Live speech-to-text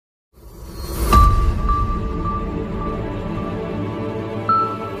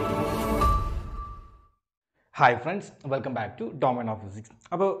Hi friends, welcome back to Domain of Physics.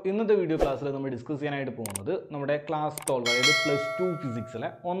 അപ്പോൾ ഇന്നത്തെ video ക്ലാസ്സിൽ നമ്മൾ ഡിസ്കസ് ചെയ്യാനായിട്ട് പോകുന്നത് നമ്മുടെ ക്ലാസ് 12 അതായത് +2 ഫിസിക്സിലെ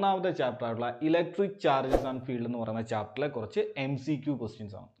ഒന്നാമത്തെ ചാപ്റ്റർ ആയിട്ടുള്ള ഇലക്ട്രിക് ചാർജസ് ആൻഡ് ഫീൽഡ് എന്ന് പറയുന്ന ചാപ്റ്ററിലെ കുറച്ച് MCQ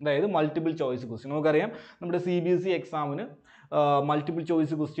ക്വസ്റ്റ്യൻസ് ആണ്. അതായത് മൾട്ടിപ്പിൾ ചോയ്സ് ക്വസ്റ്റ്യൻ. നമുക്കറിയാം നമ്മുടെ CBSE എക്സാമിന് മൾട്ടിപ്പിൾ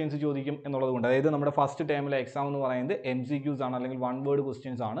ചോയ്സ് ക്വസ്റ്റ്യൻസ് ചോദിക്കും എന്നുള്ളത് കൊണ്ട്, അതായത് നമ്മുടെ ഫസ്റ്റ് ടൈമിലെ എക്സാം എന്ന് പറയുന്നത് MCQs ആണ്, അല്ലെങ്കിൽ വൺ വേർഡ്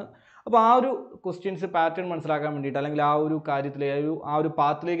ക്വസ്റ്റ്യൻസ് ആണ്. അപ്പോൾ ആ ഒരു ക്വസ്റ്റ്യൻസ് പാറ്റേൺ മനസ്സിലാക്കാൻ വേണ്ടിയിട്ട്, അല്ലെങ്കിൽ ആ ഒരു കാര്യത്തിലെ ആ ഒരു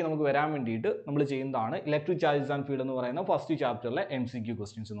പാത്തിലേക്ക് നമുക്ക് വരാൻ വേണ്ടിയിട്ട് നമ്മൾ ചെയ്യുന്നതാണ് ഇലക്ട്രിക് ചാർജസ് ആൻഡ് ഫീൽഡ് എന്ന് പറയുന്ന ഫസ്റ്റ് ചാപ്റ്ററിലെ MCQ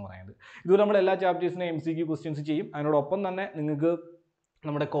ക്വസ്റ്റ്യൻസ് എന്ന് പറയുന്നത്. ഇതുപോലെ നമ്മൾ എല്ലാ ചാപ്റ്റേഴ്സിനും MCQ ക്വസ്റ്റ്യൻസ് ചെയ്യും. അതിനോടൊപ്പം തന്നെ നിങ്ങൾക്ക്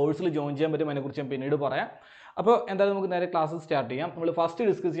നമ്മുടെ കോഴ്സിൽ ജോയിൻ ചെയ്യാൻ പറ്റും. അതിനെക്കുറിച്ച് ഞാൻ പിന്നീട് പറയാം. അപ്പോൾ എന്തായാലും നമുക്ക് നേരെ ക്ലാസ് സ്റ്റാർട്ട് ചെയ്യാം. നമ്മൾ ഫസ്റ്റ്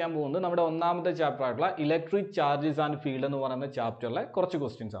ഡിസ്കസ് ചെയ്യാൻ പോകുന്നത് നമ്മുടെ ഒന്നാമത്തെ ചാപ്റ്റർ ആയിട്ടുള്ള ഇലക്ട്രിക് ചാർജസ് ആൻഡ് ഫീൽഡ് എന്ന് പറയുന്ന ചാപ്റ്ററിലെ കുറച്ച്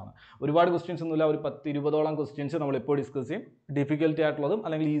ക്വസ്റ്റ്യൻസ് ആണ്. ഒരുപാട് ക്വസ്റ്റ്യൻസ് ഒന്നുമില്ല, ഒരു 10-20ഓളം ക്വസ്റ്റ്യൻസ് നമ്മളിപ്പോൾ ഡിസ്കസ് ചെയ്യും. ഡിഫിക്കൽട്ടി ആയിട്ടുള്ളതും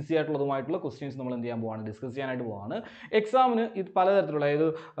അല്ലെങ്കിൽ ഈസി ആയിട്ടുള്ളതുമായിട്ടുള്ള ക്വസ്റ്റ്യൻസ് നമ്മൾ എന്ത് ചെയ്യാൻ പോവാണ്, ഡിസ്കസ് ചെയ്യാനായിട്ട് പോവാണ്. എക്സാമിന് ഇത് പലതരത്തിലുള്ള, അതായത്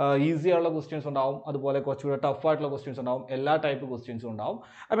ഈസി ആയിട്ടുള്ള ക്വസ്റ്റ്യൻസ് ഉണ്ടാവും, അതുപോലെ കുറച്ചുകൂടെ ടഫ് ആയിട്ടുള്ള ക്വസ്റ്റ്യൻസ് ഉണ്ടാവും, എല്ലാ ടൈപ്പ് ക്വസ്റ്റ്യൻസും ഉണ്ടാവും.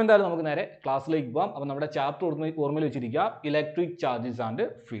 അപ്പോൾ എന്തായാലും നമുക്ക് നേരെ ക്ലാസ്സിലേക്ക് പോകാം. അപ്പോൾ നമ്മുടെ ചാപ്റ്റർ ഓർമ്മയിൽ വെച്ചിരിക്കുക, ഇലക്ട്രിക് ചാർജസ് ആൻഡ്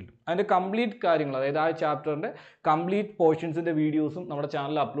ഫീൽഡ്. അതിൻ്റെ കംപ്ലീറ്റ് കാര്യങ്ങൾ, അതായത് ആ ചാപ്റ്ററിൻ്റെ കംപ്ലീറ്റ് പോർഷൻസിൻ്റെ വീഡിയോസും നമ്മുടെ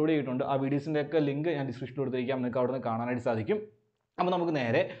ചാനലിൽ അപ്ലോഡ് ചെയ്തിട്ടുണ്ട്. ആ വീഡിയോസിൻ്റെ ഒക്കെ ലിങ്ക് ഞാൻ ഡിസ്ക്രിപ്ഷനിൽ കൊടുത്തിരിക്കാം, നിങ്ങൾക്ക് അവിടെ നിന്ന് കാണാനായിട്ട് സാധിക്കും. അപ്പോൾ നമുക്ക്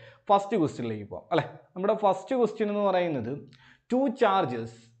നേരെ ഫസ്റ്റ് ക്വസ്റ്റ്യനിലേക്ക് പോകാം അല്ലേ. നമ്മുടെ ഫസ്റ്റ് ക്വസ്റ്റ്യൻ എന്ന് പറയുന്നത്, 2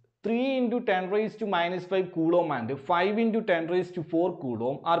 charges 3 × 10⁻⁻5 coulomb and 5 × 10⁴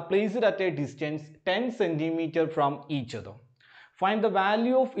 coulomb are placed at a distance 10 cm from each other. Find the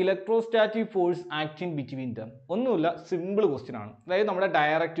value of electrostatic force acting between them. ഒന്നുമില്ല, സിമ്പിൾ ക്വസ്റ്റ്യൻ ആണ്. അതായത് നമ്മുടെ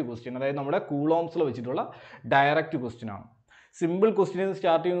ഡയറക്റ്റ് ക്വസ്റ്റ്യൻ, അതായത് നമ്മുടെ കൂളോംസിൽ വെച്ചിട്ടുള്ള ഡയറക്റ്റ് ക്വസ്റ്റ്യൻ ആണ്. സിമ്പിൾ ക്വസ്റ്റ്യൻ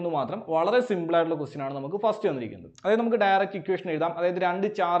സ്റ്റാർട്ട് ചെയ്യുന്നത് മാത്രം, വളരെ സിമ്പിൾ ആയിട്ടുള്ള ക്വസ്റ്റ്യൻ ആണ് നമുക്ക് ഫസ്റ്റ് വന്നിരിക്കുന്നത്. അതായത് നമുക്ക് ഡയറക്റ്റ് ഇക്വേഷൻ എഴുതാം. അതായത് 2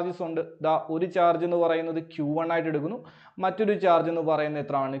 ചാർജസ് ഉണ്ട്. ഒരു ചാർജ് എന്ന് പറയുന്നത് Q1 ആയിട്ട് എടുക്കുന്നു, മറ്റൊരു ചാർജ് എന്ന് പറയുന്നത്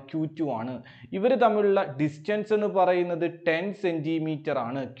എത്രയാണ്, Q2 ആണ്. ഇവർ തമ്മിലുള്ള ഡിസ്റ്റൻസ് എന്ന് പറയുന്നത് 10 സെന്റിമീറ്റർ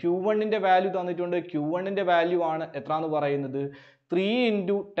ആണ്. Q1ന്റെ വാല്യൂ തന്നിട്ടുണ്ട്. Q1ന്റെ വാല്യൂ ആണ് എത്ര എന്ന് പറയുന്നത് 3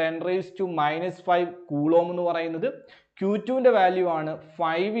 × 10⁻⁻5 കൂളോം എന്ന് പറയുന്നത്. Q2ന്റെ വാല്യൂ ആണ്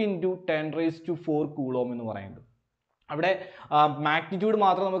 5 × 10⁴ കൂളോം എന്ന് പറയുന്നത്. അവിടെ മാഗ്നിറ്റ്യൂഡ്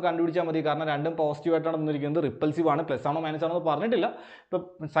മാത്രം നമുക്ക് കണ്ടുപിടിച്ചാൽ മതി, കാരണം രണ്ടും പോസിറ്റീവ് ആയിട്ടാണ് വന്നിരിക്കുന്നത്. റിപ്പൽസീവ് ആണ്, പ്ലസ് ആണോ മൈനസ് ആണോ എന്ന് പറഞ്ഞിട്ടില്ല. ഇപ്പം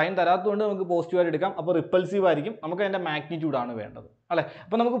സൈൻ തരാത്തതുകൊണ്ട് നമുക്ക് പോസിറ്റീവ് ആയിട്ട് എടുക്കാം. അപ്പോൾ റിപ്പൽസീവ് ആയിരിക്കും. നമുക്ക് അതിൻ്റെ മാഗ്നിറ്റ്യൂഡ് ആണ് വേണ്ടത് അല്ലേ.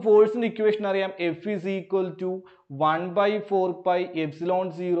 അപ്പോൾ നമുക്ക് ഫോഴ്സിൻ്റെ ഇക്വേഷൻ അറിയാം. F =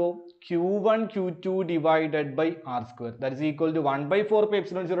 1/4πε0 Q1 Q2 /r². That is equal to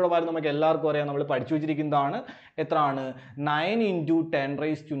 1/4πε0യുടെ value നമുക്ക് എല്ലാവർക്കും അറിയാം, നമ്മൾ പഠിച്ചു വെച്ചിരിക്കുന്നതാണ്. എത്രയാണ്, 9 ×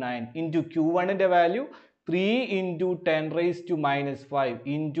 10⁻⁹ into Q1ന്റെ value 3 × 10⁻⁻5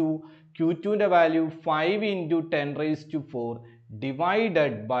 into Q2ന്റെ value 5 × 10⁴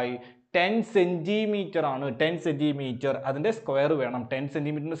 divided by 10 centimetre ആണ്. 10 സെന്റിമീറ്റർ അതിൻ്റെ സ്ക്വയർ വേണം. 10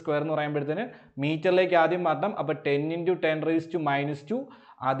 സെന്റിമീറ്ററിൻ്റെ സ്ക്വയർ എന്ന് പറയുമ്പോഴത്തേന് മീറ്ററിലേക്ക് ആദ്യം മാറ്റണം. അപ്പോൾ 10 × 10⁻²,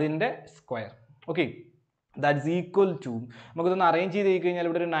 അതിൻ്റെ square. Okay, that is equal to, നമുക്കിതൊന്ന് അറേഞ്ച് ചെയ്ത് കഴിഞ്ഞാൽ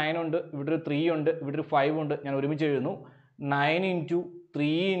ഇവിടെ ഒരു 9 ഉണ്ട്, ഇവിടെ ഒരു 3 ഉണ്ട്, ഇവിടെ ഒരു 5 ഉണ്ട്. ഞാൻ ഒരുമിച്ച് എഴുതുന്നു. 9 ×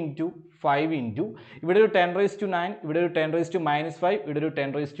 3 × 5 ഇൻറ്റു ഇവിടെ ഒരു 10⁻⁹, ഇവിടെ ഒരു 10⁻⁻5, ഇവിടെ ഒരു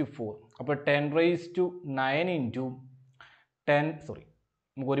 10⁴. അപ്പോൾ 10⁻⁹ ഇൻറ്റു 10, സോറി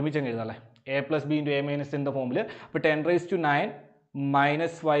നമുക്ക് ഒരുമിച്ച് അങ്ങ് എഴുതാം അല്ലേ, A + B × A - എന്ന ഫോമിൽ. അപ്പോൾ 10⁻⁹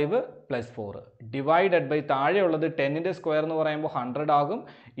 -5 + 4 ഡിവൈഡഡ് ബൈ താഴെയുള്ളത് 10ന്റെ സ്ക്വയർ എന്ന് പറയുമ്പോൾ 100 ആകും,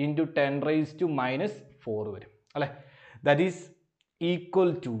 ഇൻറ്റു 10⁻⁴ വരും അല്ലേ. That is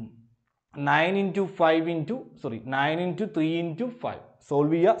equal to 9 × 3 × 5.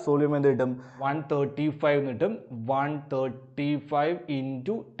 Solve ചെയ്യുമ്പോൾ എന്ത് കിട്ടും, 135 എന്ന് കിട്ടും. 135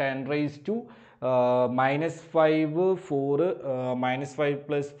 into 10⁻⁻5 4 -5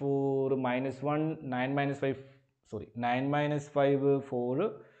 + 4 -1 9 - 5, sorry 9 - 5 4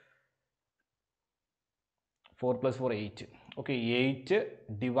 + 4 8. Okay, 8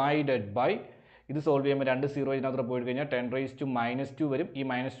 divided by, ഇത് സോൾവ് ചെയ്യുമ്പോൾ 2 0 ഇതിനകത്ത് പോയി കഴിഞ്ഞാൽ 10⁻⁻2 വരും. ഈ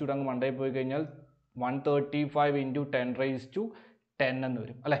 -2 അങ്ങ് മണ്ടയിൽ പോയി കഴിഞ്ഞാൽ 135 ഇൻറ്റു 10⁻10 എന്ന്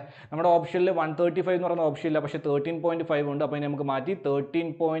വരും അല്ലേ. നമ്മുടെ ഓപ്ഷനിൽ 135 എന്ന് പറയുന്ന ഓപ്ഷൻ ഇല്ല, പക്ഷേ 13.5 ഉണ്ട്. അപ്പോൾ നമുക്ക് മാറ്റി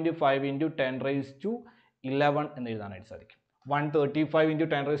 13.5 ഇൻറ്റു 10⁻11 എന്ന് എഴുതാനായിട്ട് സാധിക്കും. 135 ഇൻറ്റു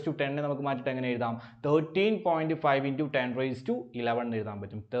 10⁻10 നമുക്ക് മാറ്റിയിട്ട് എങ്ങനെ എഴുതാം, 13.5 ഇൻറ്റു 10⁻11 എന്ന് എഴുതാൻ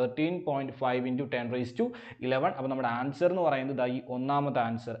പറ്റും. 13.5 ഇൻറ്റു 10⁻11. അപ്പോൾ നമ്മുടെ ആൻസർ എന്ന് പറയുന്നത് ഈ ഒന്നാമത്തെ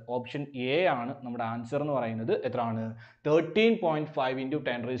ആൻസർ ഓപ്ഷൻ എ ആണ്. നമ്മുടെ ആൻസർ എന്ന് പറയുന്നത് എത്രയാണ്, 13.5 ഇൻറ്റു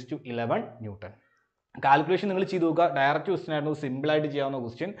 10⁻11 ന്യൂട്ടൺ. കാൽക്കുലേഷൻ നിങ്ങൾ ചെയ്ത് നോക്കുക. ഡയറക്റ്റ് ക്വസ്റ്റ്യൻ ആയിരുന്നു, സിമ്പിളായിട്ട് ചെയ്യാവുന്ന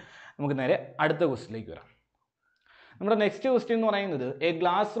ക്വസ്റ്റ്യൻ. നമുക്ക് നേരെ അടുത്ത ക്വസ്റ്റ്യനിലേക്ക് വരാം. നമ്മുടെ നെക്സ്റ്റ് ക്വസ്റ്റ്യൻ എന്ന് പറയുന്നത്, A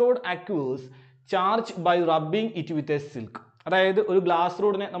glass rod accuse charge by rubbing it with a silk. അതായത് ഒരു ഗ്ലാസ്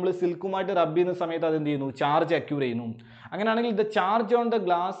റോഡിനെ നമ്മൾ സിൽക്കുമായിട്ട് റബ്ബ് ചെയ്യുന്ന സമയത്ത് അത് എന്ത് ചെയ്യുന്നു, ചാർജ് അക്യൂർ ചെയ്യുന്നു. അങ്ങനെയാണെങ്കിൽ the charge on the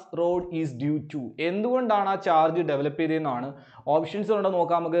glass rod is due to, എന്തുകൊണ്ടാണ് ആ ചാർജ് ഡെവലപ്പ് ചെയ്തതെന്നാണ്. ഓപ്ഷൻസ് ഉണ്ടോ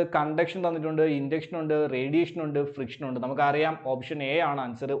നോക്കാം. നമുക്ക് കണ്ടക്ഷൻ തന്നിട്ടുണ്ട്, ഇൻഡക്ഷൻ ഉണ്ട്, റേഡിയേഷൻ ഉണ്ട്, ഫ്രിക്ഷൻ ഉണ്ട്. നമുക്കറിയാം ഓപ്ഷൻ എ ആണ്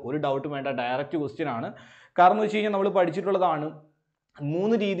ആൻസർ. ഒരു ഡൗട്ടും വേണ്ട, ഡയറക്റ്റ് ക്വസ്റ്റ്യൻ ആണ്. കാരണം എന്ന് വെച്ച് കഴിഞ്ഞാൽ നമ്മൾ പഠിച്ചിട്ടുള്ളതാണ്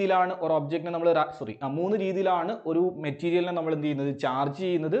മൂന്ന് രീതിയിലാണ് ഒരു ഒബ്ജക്റ്റിനെ നമ്മൾ മൂന്ന് രീതിയിലാണ് ഒരു മെറ്റീരിയലിനെ നമ്മൾ എന്ത് ചെയ്യുന്നത്, ചാർജ്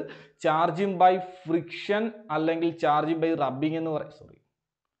ചെയ്യുന്നത്. ചാർജിങ് ബൈ ഫ്രിക്ഷൻ അല്ലെങ്കിൽ ചാർജിങ് ബൈ റബ്ബിംഗ് എന്ന് പറയും.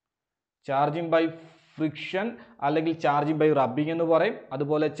 ചാർജിങ് ബൈ ഫ്രിക്ഷൻ അല്ലെങ്കിൽ ചാർജിങ് ബൈ റബ്ബിംഗ് എന്ന് പറയും.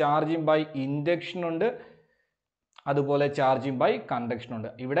 അതുപോലെ ചാർജിങ് ബൈ ഇൻഡക്ഷൻ ഉണ്ട്, അതുപോലെ ചാർജിങ് ബൈ കണ്ടക്ഷൻ ഉണ്ട്.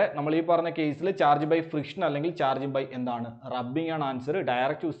 ഇവിടെ നമ്മൾ ഈ പറഞ്ഞ കേസിൽ ചാർജ് ബൈ ഫ്രിക്ഷൻ അല്ലെങ്കിൽ ചാർജിങ് ബൈ എന്താണ്, റബ്ബിംഗ് ആണ് ആൻസർ.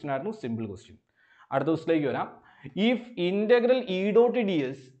 ഡയറക്റ്റ് ക്വസ്റ്റ്യൻ ആയിരുന്നു, സിമ്പിൾ ക്വസ്റ്റ്യൻ. അടുത്ത ക്വസ്റ്റിലേക്ക് വരാം. If integral E dot D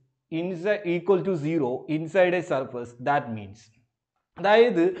S equal to 0 inside A surface, that means,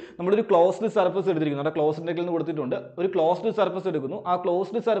 അതായത് നമ്മളൊരു ക്ലോസ്ഡ് സർഫസ് എടുത്തിരിക്കുന്നു. അവിടെ ക്ലോസ്ഡ് ഇന്റഗ്രൽ എന്ന് കൊടുത്തിട്ടുണ്ട്. ഒരു ക്ലോസ്ഡ് സർഫസ് എടുക്കുന്നു. ആ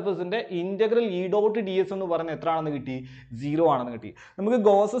closed സർഫസിന്റെ integral E dot D S എന്ന് പറയുന്നത് എത്രയാണെന്ന് കിട്ടി, 0 ആണെന്ന് കിട്ടി. നമുക്ക്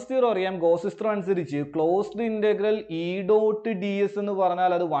ഗോസസ് തിയറം അറിയാം. ഗോസസ് തിയറം അനുസരിച്ച് closed integral E dot D S എന്ന്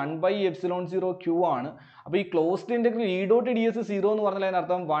പറഞ്ഞാൽ അത് 1/ε0 Q ആണ്. അപ്പോൾ ഈ closed integral E dot D S 0 എന്ന് പറഞ്ഞാൽ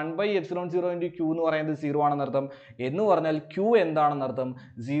അതിനർത്ഥം 1/ε0 Q എന്ന് പറയുന്നത് 0 ആണെന്നർത്ഥം. എന്ന് പറഞ്ഞാൽ Q എന്താണെന്നർത്ഥം,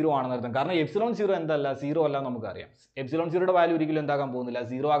 0 ആണെന്നർത്ഥം. കാരണം ε0 എന്തല്ല, 0 അല്ല നമുക്കറിയാം. ε0യുടെ വാല്യൂ ഒരിക്കലും എന്താകാൻ പോകുന്നില്ല,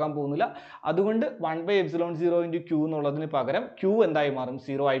 0 ആകാൻ പോകുന്നില്ല. അതുകൊണ്ട് 1/ε0 Q എന്നുള്ളതിന് പകരം Q എന്തായി മാറും,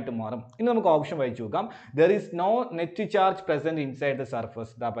 0 ആയിട്ട് മാറും. ഇനി നമുക്ക് ഓപ്ഷൻ വായിച്ചു നോക്കാം. There is no net charge present inside the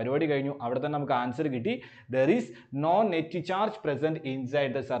surface. ദാ പരിപാടി കഴിഞ്ഞു. അവിടെ തന്നെ നമുക്ക് ആൻസർ കിട്ടി. There is no net charge present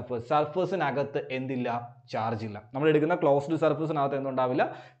inside the surface. സർഫസിനകത്ത് എന്തില്ല, ചാർജ് ഇല്ല. നമ്മൾ എടുക്കുന്ന ക്ലോസ്ഡ് സർഫസിനകത്ത് എന്തുണ്ടാവില്ല,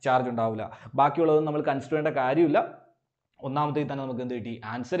 ചാർജ് ഉണ്ടാവില്ല. ബാക്കിയുള്ളതൊന്നും നമ്മൾ കൺസിഡർ ചെയ്യേണ്ട കാര്യമില്ല. ഒന്നാമത്തേക്ക് തന്നെ നമുക്ക് എന്ത് കിട്ടി,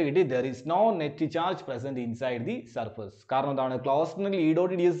 ആൻസർ കിട്ടി. There is no net charge present inside the surface. കാരണം എന്താണ്, closed E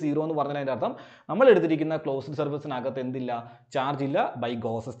dot D S 0 എന്ന് പറഞ്ഞതിന്റെ അർത്ഥം നമ്മൾ എടുത്തിരിക്കുന്ന ക്ലോസ്ഡ് സർഫസിനകത്ത് എന്തില്ല, ചാർജ് ഇല്ല. ബൈ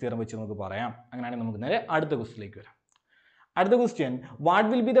ഗോസസ് തിയറം വെച്ച് നമുക്ക് പറയാം. അങ്ങനെയാണെങ്കിൽ നമുക്ക് നേരെ അടുത്ത ക്വസ്റ്റിലേക്ക് വരാം. അടുത്ത question, what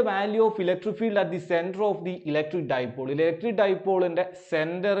will be the value of electric field at the centre of the electric dipole. Electric ഡൈപോളിന്റെ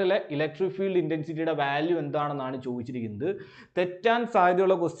സെന്ററിലെ ഇലക്ട്രിക് ഫീൽഡ് ഇന്റൻസിറ്റിയുടെ വാല്യൂ എന്താണെന്നാണ് ചോദിച്ചിരിക്കുന്നത്. തെറ്റാൻ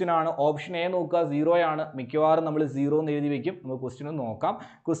സാധ്യതയുള്ള ക്വസ്റ്റ്യൻ ആണ്. ഓപ്ഷൻ എ നോക്കുക, 0 ആണ്. മിക്കവാറും നമ്മൾ 0 എന്ന് എഴുതി വെക്കും. നമുക്ക് ക്വസ്റ്റ്യൻ നോക്കാം.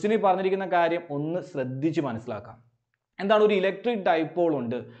 ക്വസ്റ്റ്യനിൽ പറഞ്ഞിരിക്കുന്ന കാര്യം ഒന്ന് ശ്രദ്ധിച്ച് മനസ്സിലാക്കാം. എന്താണ്, ഒരു ഇലക്ട്രിക് ഡൈപോൾ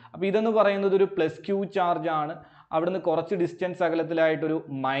ഉണ്ട്. അപ്പോൾ ഇതെന്ന് പറയുന്നത് ഒരു +Q ചാർജ് ആണ്. അവിടുന്ന് കുറച്ച് ഡിസ്റ്റൻസ് അകലത്തിലായിട്ടൊരു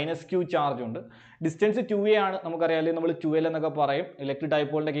 -Q ചാർജ് ഉണ്ട്. ഡിസ്റ്റൻസ് 2a ആണ്. നമുക്കറിയാം, അല്ലെങ്കിൽ നമ്മൾ 2l എന്നൊക്കെ പറയും. ഇലക്ട്രിക്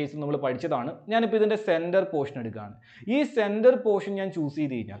ഡൈപോളിന്റെ കേസിൽ നമ്മൾ പഠിച്ചതാണ്. ഞാനിപ്പോൾ ഇതിന്റെ സെന്റർ പോർഷൻ എടുക്കുകയാണ്. ഈ സെന്റർ പോർഷൻ ഞാൻ ചൂസ്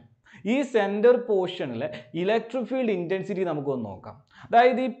ചെയ്ത് കഴിഞ്ഞാൽ ഈ സെന്റർ പോർഷനിലെ ഇലക്ട്രിക് ഫീൽഡ് ഇന്റൻസിറ്റി നമുക്കൊന്ന് നോക്കാം.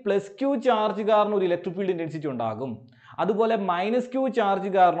 അതായത് ഈ +Q ചാർജ് കാരണം ഒരു ഇലക്ട്രിക് ഫീൽഡ് ഇന്റൻസിറ്റി ഉണ്ടാകും. അതുപോലെ -Q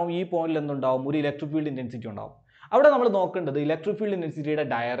ചാർജ് കാരണം ഈ പോയിന്റിൽ എന്തുണ്ടാവും, ഒരു ഇലക്ട്രിക് ഫീൽഡ് ഇന്റൻസിറ്റി ഉണ്ടാവും. അവിടെ നമ്മൾ നോക്കേണ്ടത് ഇലക്ട്രിക് ഫീൽഡ് ഇന്റൻസിറ്റിയുടെ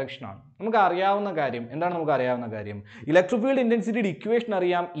ഡയറക്ഷൻ ആണ്. നമുക്ക് അറിയാവുന്ന കാര്യം എന്താണ്, നമുക്ക് അറിയാവുന്ന കാര്യം ഇലക്ട്രിക് ഫീൽഡ് ഇന്റൻസിറ്റിയുടെ ഇക്വേഷൻ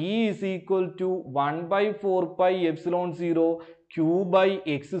അറിയാം. E = 1/4πε0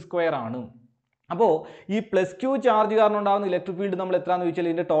 Q/x² ആണ്. അപ്പോൾ ഈ +Q ചാർജ് കാരണം ഉണ്ടാകുന്ന ഇലക്ട്രിക് ഫീൽഡ് നമ്മൾ എത്രയാണെന്ന് ചോദിച്ചാൽ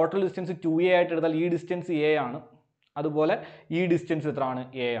ഇതിന്റെ ടോട്ടൽ ഡിസ്റ്റൻസ് 2a ആയിട്ട് എടുത്താൽ ഈ ഡിസ്റ്റൻസ് a ആണ്. അതുപോലെ ഈ ഡിസ്റ്റൻസ് എത്രയാണ്,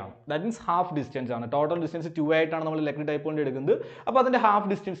 a ആണ്. ദാറ്റ് മീൻസ് ഹാഫ് ഡിസ്റ്റൻസ് ആണ്. ടോട്ടൽ ഡിസ്റ്റൻസ് 2 ആയിട്ടാണ് നമ്മൾ ഇലക്ട്രിക് ഡൈപോളിന്റെ എടുക്കുന്നത്. അപ്പോൾ അതിന്റെ ഹാഫ്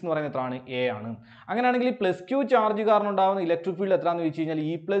ഡിസ്റ്റൻസ് എന്ന് പറയുന്നത് എത്രയാണ്, a ആണ്. അങ്ങനെയാണെങ്കിൽ ഈ +Q ചാർജ് കാരണം ഉണ്ടാകുന്ന ഇലക്ട്രിക് ഫീൽഡ് എത്രയാണെന്ന് ചോദിച്ചു കഴിഞ്ഞാൽ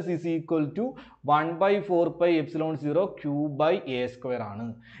E+ = 1/4πε0 Q/a² ആണ്.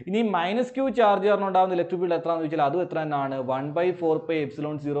 ഇനി -Q ചാർജ് കാരണം ഉണ്ടാകുന്ന ഇലക്ട്രിക് ഫീൽഡ് എത്രയാണെന്ന് ചോദിച്ചാൽ അതും എത്ര തന്നെയാണ്,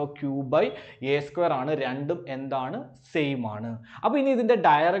 1/4πε0 Q/a² ആണ്. രണ്ടും എന്താണ്, സെയിം ആണ്. അപ്പോൾ ഇനി ഇതിന്റെ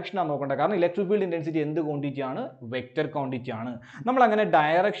ഡയറക്ഷൻ ആണ് നോക്കേണ്ടത്. കാരണം ഇലക്ട്രിക് ഫീൽഡ് ഇന്റൻസിറ്റി എന്ത് ക്വാണ്ടിറ്റി ആണ്, വെക്റ്റർ ക്വാണ്ടിറ്റി ആണ്. നമ്മൾ അങ്ങനെ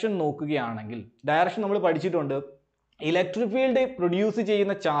ഡയറക്ഷൻ നോക്കുകയാണെങ്കിൽ ഡയറക്ഷൻ നമ്മൾ പഠിച്ചിട്ടുണ്ട്. ഇലക്ട്രിക് ഫീൽഡ് പ്രൊഡ്യൂസ്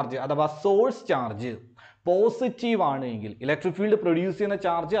ചെയ്യുന്ന ചാർജ് അഥവാ സോഴ്സ് ചാർജ് പോസിറ്റീവ് ആണെങ്കിൽ, ഇലക്ട്രിക് ഫീൽഡ് പ്രൊഡ്യൂസ് ചെയ്യുന്ന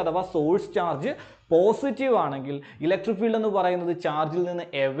ചാർജ് അഥവാ സോഴ്സ് ചാർജ് പോസിറ്റീവ് ആണെങ്കിൽ ഇലക്ട്രിക് ഫീൽഡ് എന്ന് പറയുന്നത് ചാർജിൽ നിന്ന്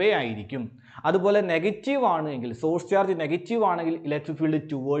എവേ ആയിരിക്കും. അതുപോലെ നെഗറ്റീവ് ആണെങ്കിൽ, സോഴ്സ് ചാർജ് നെഗറ്റീവ് ആണെങ്കിൽ ഇലക്ട്രിക് ഫീൽഡ്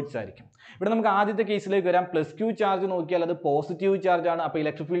ടുവേർഡ്സ് ആയിരിക്കും. ഇവിടെ നമുക്ക് ആദ്യത്തെ കേസിലേക്ക് വരാം. +Q ചാർജ് നോക്കിയാൽ അത് പോസിറ്റീവ് ചാർജ് ആണ്. അപ്പോൾ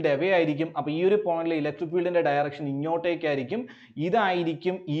ഇലക്ട്രിക് ഫീൽഡ് എവേ ആയിരിക്കും. അപ്പോൾ ഈ ഒരു പോയിന്റിൽ ഇലക്ട്രിക് ഫീൽഡിന്റെ ഡയറക്ഷൻ ഇങ്ങോട്ടേക്കായിരിക്കും.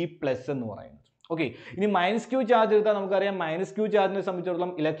 ഇതായിരിക്കും ഈ പ്ലസ് എന്ന് പറയുന്നത്. ഓക്കെ, ഇനി -Q ചാർജ് എടുത്താൽ നമുക്കറിയാം -Q ചാർജിനെ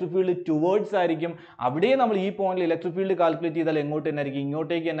സംബന്ധിച്ചിടത്തോളം ഇലക്ട്രിക് ഫീൽഡ് ടുവേർഡ്സ് ആയിരിക്കും. അവിടെ നമ്മൾ ഈ പോയിന്റിൽ ഇലക്ട്രിക് ഫീൽഡ് കാൽക്കുലേറ്റ് ചെയ്താൽ എങ്ങോട്ട് തന്നെ ആയിരിക്കും,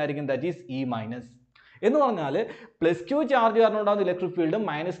 ഇങ്ങോട്ടേക്ക് തന്നെ ആയിരിക്കും. That is E-. എന്ന് പറഞ്ഞാൽ +Q ചാർജ് കാരണം ഉണ്ടാകുന്ന ഇലക്ട്രിക് ഫീൽഡും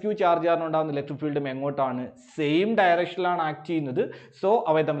 -Q ചാർജ് കാരണം ഉണ്ടാകുന്ന ഇലക്ട്രിക് ഫീൽഡും എങ്ങോട്ടാണ്, സെയിം ഡയറക്ഷനിലാണ് ആക്ട് ചെയ്യുന്നത്. സോ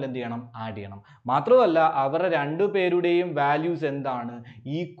അവയെ തമ്മിൽ എന്ത് ചെയ്യണം, ആഡ് ചെയ്യണം. മാത്രമല്ല അവരുടെ രണ്ടുപേരുടെയും വാല്യൂസ് എന്താണ്,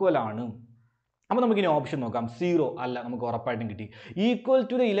 ഈക്വൽ ആണ്. അപ്പോൾ നമുക്കിനി ഓപ്ഷൻ നോക്കാം. 0 അല്ല, നമുക്ക് ഉറപ്പായിട്ടും കിട്ടി. Equal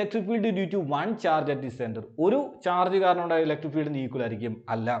to the electric field due to 1 charge at the centre. ഒരു ചാർജ് കാരണം ഉണ്ടായ ഇലക്ട്രിക് ഫീൽഡിന് ഈക്വൽ ആയിരിക്കും,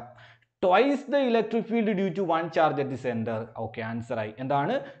 അല്ല. Twice the electric field due to 1 charge at the centre. Okay, answer ആയി.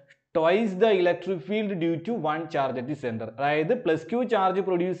 എന്താണ്, twice the electric field due to one charge at the center. അതായത് plus Q charge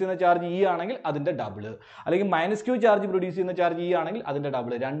produce ചെയ്യുന്ന ചാർജ് ഇ ആണെങ്കിൽ അതിന്റെ double, അല്ലെങ്കിൽ minus Q charge produce ചെയ്യുന്ന charge E ആണെങ്കിൽ അതിന്റെ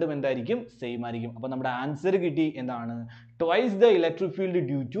ഡബിൾ, രണ്ടും എന്തായിരിക്കും? സെയിം ആയിരിക്കും. അപ്പോൾ നമ്മുടെ ആൻസർ കിട്ടി എന്താണ്? twice the electric field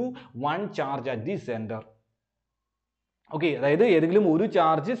due to one charge at the center. Okay, അതായത് ഏതെങ്കിലും ഒരു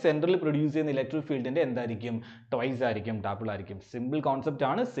ചാർജ് സെൻട്രൽ പ്രൊഡ്യൂസ് ചെയ്യുന്ന ഇലക്ട്രിക് ഫീൽഡിന്റെ എന്തായിരിക്കും? ട്വൈസ് ആയിരിക്കും, ഡബിൾ ആയിരിക്കും. സിമ്പിൾ കോൺസെപ്റ്റ്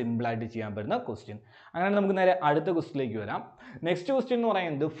ആണ്, സിമ്പിൾ ആയിട്ട് ചെയ്യാൻ പറ്റുന്ന ക്വസ്റ്റ്യൻ. അങ്ങനെ നമുക്ക് നേരെ അടുത്ത ക്വസ്റ്റ്യനിലേക്ക് വരാം. നെക്സ്റ്റ് ക്വസ്റ്റ്യൻ എന്ന്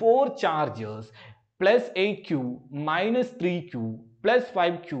പറയുന്നത് 4 charges plus 8q minus 3q plus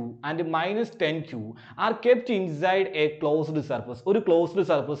 5q and minus 10q are kept inside a closed surface. ഒരു ക്ലോസ്ഡ്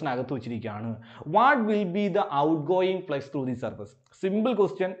സർഫസിനകത്ത് വെച്ചിരിക്കുകയാണ്. What will be the out going flux through the surface? Simple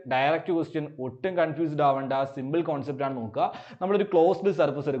question, direct question, ഒട്ടും confused ആവേണ്ട, simple concept ആണ്. നോക്കുക, നമ്മളൊരു closed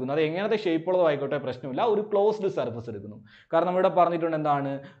surface എടുക്കുന്നു, അത് എങ്ങനത്തെ ഷേപ്പുള്ളതോ ആയിക്കോട്ടെ പ്രശ്നമില്ല, ഒരു ക്ലോസ്ഡ് സർഫസ് എടുക്കുന്നു. കാരണം നമ്മളിവിടെ പറഞ്ഞിട്ടുണ്ട്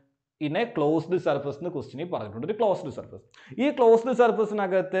എന്താണ്? ഇൻ എ ക്ലോസ്ഡ് സർഫസ് എന്ന് ക്വസ്റ്റ്യനിൽ പറഞ്ഞിട്ടുണ്ട്, ഒരു ക്ലോസ്ഡ് സർഫസ്. ഈ ക്ലോസ്ഡ്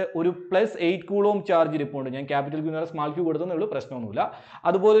സർഫസിനകത്ത് ഒരു പ്ലസ് 8 കൂളോം ചാർജ് ഇരിപ്പുണ്ട്. ഞാൻ ക്യാപിറ്റൽ ക്യൂ സ്മാൾ ക്യൂ കൊടുത്തേ ഉള്ളൂ, പ്രശ്നമൊന്നുമില്ല.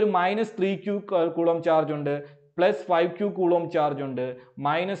 അതുപോലെ ഒരു മൈനസ് 3q കൂളോം ചാർജ് ഉണ്ട്, പ്ലസ് 5q കൂളോം ചാർജ് ഉണ്ട്,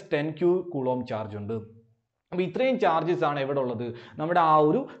 മൈനസ് 10q കൂളോം ചാർജ് ഉണ്ട്. അപ്പോൾ ഇത്രയും ചാർജസ് ആണ് എവിടെ ഉള്ളത്? നമ്മുടെ ആ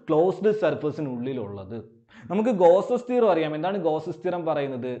ഒരു ക്ലോസ്ഡ് സർഫസിനുള്ളിലുള്ളത്. നമുക്ക് ഗോസസ് തിയറം അറിയാം. എന്താണ് ഗോസസ് തിയറം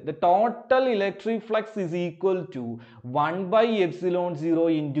പറയുന്നത്? The total electric flux is equal to 1/ε0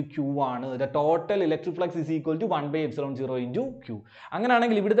 into Q ആണ്. The total electric flux is equal to 1/ε0 into Q.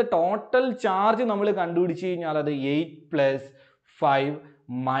 അങ്ങനെയാണെങ്കിൽ ഇവിടുത്തെ ടോട്ടൽ ചാർജ് നമ്മൾ കണ്ടുപിടിച്ച് കഴിഞ്ഞാൽ അത് 8 plus 5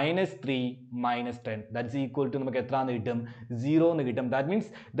 minus 3 minus 10 that's equal to നമുക്ക് എത്രയാണെന്ന് കിട്ടും? 0 എന്ന് കിട്ടും. That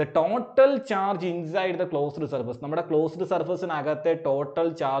means the total charge inside the closed surface, നമ്മുടെ ക്ലോസ്ഡ് സർഫസിനകത്തെ ടോട്ടൽ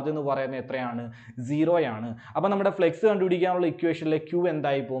ചാർജ് എന്ന് പറയുന്നത് എത്രയാണ്? 0 ആണ്. അപ്പോൾ നമ്മുടെ ഫ്ലെക്സ് കണ്ടുപിടിക്കാനുള്ള ഇക്വേഷനിലെ ക്യൂ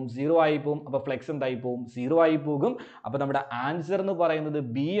എന്തായി പോകും? 0 ആയി പോകും. അപ്പോൾ ഫ്ലെക്സ് എന്തായി പോകും? 0 ആയി പോകും. അപ്പോൾ നമ്മുടെ ആൻസർ എന്ന് പറയുന്നത്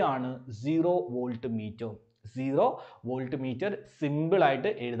ബി ആണ്, 0 volt meter. 0 volt meter simple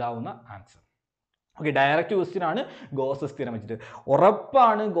ആയിട്ട് എഴുതാവുന്ന ആൻസർ. ഓക്കെ, ഡയറക്റ്റ് ക്വസ്റ്റ്യൻ ആണ് ഗോസസ് തിയറം വെച്ചിട്ട്.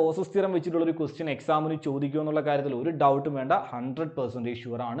 ഉറപ്പാണ് ഗോസസ് തിയറം വെച്ചിട്ടുള്ള ഒരു ക്വസ്റ്റ്യൻ എക്സാമിന് ചോദിക്കുമോ എന്നുള്ള കാര്യത്തിൽ ഒരു ഡൗട്ടും വേണ്ട. 100%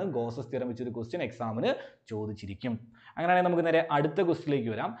 ഷുവർ ആണ് ഗോസസ് തിയറം വെച്ചൊരു ക്വസ്റ്റ്യൻ എക്സാമിന് ചോദിച്ചിരിക്കും. അങ്ങനെയാണെങ്കിൽ നമുക്ക് നേരെ അടുത്ത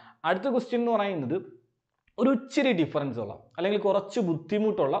ക്വസ്റ്റ്യനിലേക്ക് വരാം. അടുത്ത ക്വസ്റ്റ്യൻ എന്ന് പറയുന്നത് ഒരു ഇച്ചിരി ഡിഫറൻസ് ഉള്ള, അല്ലെങ്കിൽ കുറച്ച്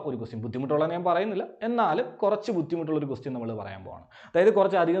ബുദ്ധിമുട്ടുള്ള ഒരു ക്വസ്റ്റ്യൻ. ബുദ്ധിമുട്ടുള്ള ഞാൻ പറയുന്നില്ല, എന്നാലും കുറച്ച് ബുദ്ധിമുട്ടുള്ള ഒരു ക്വസ്റ്റ്യൻ നമ്മൾ പറയാൻ പോവാണ്. അതായത്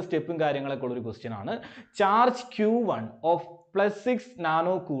കുറച്ച് അധികം സ്റ്റെപ്പും കാര്യങ്ങളൊക്കെ ഉള്ള ഒരു ക്വസ്റ്റ്യൻ ആണ്. Charge Q1 of +6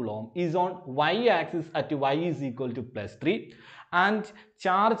 nano coulomb is on y axis at y is equal to +3 and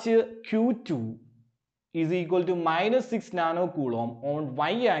charge Q2 is equal to -6 nano coulomb on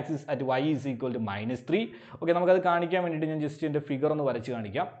y axis at y is equal to -3. Okay, നമുക്കത് കാണിക്കാൻ വേണ്ടിയിട്ട് ഞാൻ just എൻ്റെ figure ഒന്ന് വരച്ച്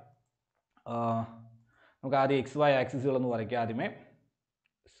കാണിക്കാം. നമുക്ക് ആദ്യം XY ആക്സിസുകളൊന്ന് വരയ്ക്കാം ആദ്യമേ.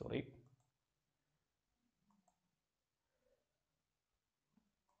 Sorry,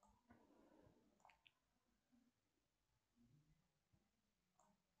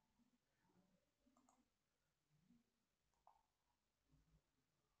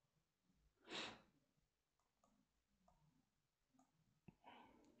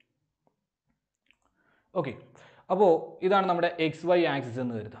 okay. അപ്പോൾ ഇതാണ് നമ്മുടെ XY ആക്സിസ്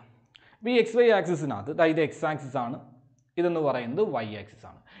എന്ന് കരുതാം. അപ്പോൾ ഈ XY ആക്സിസിനകത്ത് ഇത് X ആക്സിസ് ആണ്, ഇതെന്ന് പറയുന്നത് Y ആക്സിസ്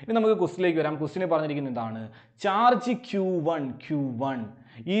ആണ്. ഇനി നമുക്ക് ക്വസ്റ്റിലേക്ക് വരാം. ക്വസ്റ്റിനെ പറഞ്ഞിരിക്കുന്നത് എന്താണ്? Charge Q1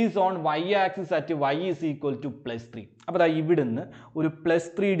 is on Y axis at Y is equal to +3. അപ്പോൾ ദാ ഇവിടുന്ന് ഒരു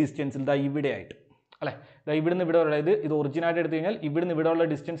 +3 ഡിസ്റ്റൻസിൽ ദാ ഇവിടെ ആയിട്ട്, അല്ലേ, ഇവിടുന്ന് ഇവിടെ ഉള്ളത്, ഇത് ഒറിജിനായിട്ട് എടുത്തു കഴിഞ്ഞാൽ ഇവിടുന്ന് ഇവിടെ ഉള്ള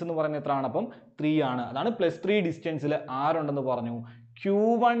ഡിസ്റ്റൻസ് എന്ന് പറയുന്നത് എത്രയാണ്? അപ്പം 3 ആണ്. അതാണ് +3 ഡിസ്റ്റൻസിൽ ആരുണ്ടെന്ന് പറഞ്ഞു?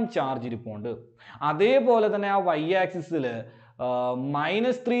 Q1 ചാർജ് ഇരിപ്പുണ്ട്. അതേപോലെ തന്നെ ആ Y ആക്സിസിൽ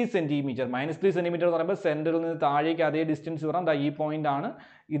 -3 സെന്റിമീറ്റർ എന്ന് പറയുമ്പോൾ സെന്ററിൽ നിന്ന് താഴേക്ക് അതേ ഡിസ്റ്റൻസ് വരാം. ഈ പോയിന്റ് ആണ്.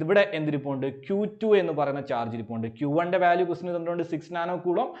 ഇവിടെ എന്തിരിപ്പുണ്ട്? Q2 എന്ന് പറയുന്ന ചാർജ് ഇരിപ്പുണ്ട്. Q1ന്റെ വാല്യൂ ക്വസ്റ്റിന് തന്നിട്ടുണ്ട് 6 നാനോ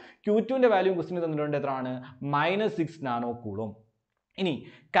കൂളോം, Q2ന്റെ വാല്യൂ ക്വസ്റ്റിന് തന്നിട്ടുണ്ട് എത്രയാണ്? -6 നാനോ കൂളോം. ഇനി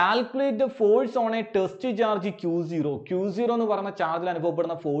calculate the force on A test charge Q0 എന്ന് പറയുന്ന ചാർജിൽ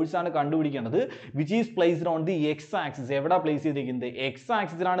അനുഭവപ്പെടുന്ന ഫോഴ്സ് ആണ് കണ്ടുപിടിക്കേണ്ടത്. Which is placed on the X axis. എവിടെ പ്ലേസ് ചെയ്തിരിക്കുന്നത്? X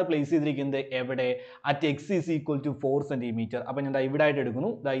ആക്സിസിലാണ് പ്ലേസ് ചെയ്തിരിക്കുന്നത്. എവിടെ? At X is equal to 4 centimetre. അപ്പം ഞാൻ ഇവിടെ ആയിട്ട്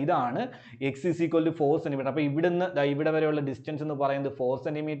എടുക്കുന്നു. ഇതാണ് X is equal to 4 centimetre. അപ്പോൾ ഇവിടുന്ന് ഇവിടെ വരെയുള്ള ഡിസ്റ്റൻസ് എന്ന് പറയുന്നത് 4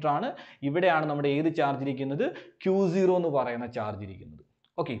 സെന്റിമീറ്റർ ആണ്. ഇവിടെയാണ് നമ്മുടെ ഏത് ചാർജ് ഇരിക്കുന്നത്? Q0 എന്ന് പറയുന്ന ചാർജ് ഇരിക്കുന്നത്.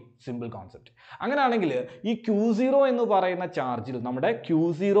 Okay, simple concept. അങ്ങനെയാണെങ്കിൽ ഈ Q0 എന്ന് പറയുന്ന ചാർജിൽ, നമ്മുടെ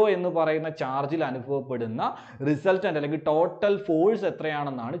Q0 എന്ന് പറയുന്ന ചാർജിൽ അനുഭവപ്പെടുന്ന റിസൾട്ടന്റ് അല്ലെങ്കിൽ ടോട്ടൽ ഫോഴ്സ്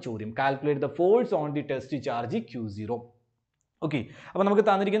എത്രയാണെന്നാണ് ചോദ്യം. Calculate the force on the test charge Q0. Okay, അപ്പോൾ നമുക്ക്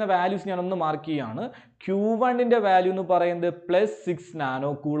തന്നിരിക്കുന്ന വാല്യൂസ് ഞാനൊന്ന് മാർക്ക് ചെയ്യുകയാണ്. Q1ൻ്റെ വാല്യൂ എന്ന് പറയുന്നത് +6 നാനോ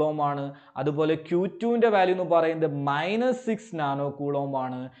കൂളോം ആണ്. അതുപോലെ Q2ൻ്റെ വാല്യൂ എന്ന് പറയുന്നത് -6 നാനോ കൂളോം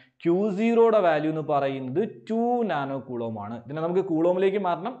ആണ്. Q0യുടെ വാല്യൂ എന്ന് പറയുന്നത് 2 നാനോ കൂളോം ആണ്. ഇതിനെ നമുക്ക് കൂളോമിലേക്ക്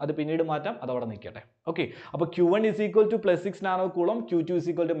മാറ്റണം, അത് പിന്നീട് മാറ്റാം, അതവിടെ നിൽക്കട്ടെ. ഓക്കെ, അപ്പോൾ Q1 = +6 nano coulomb, Q2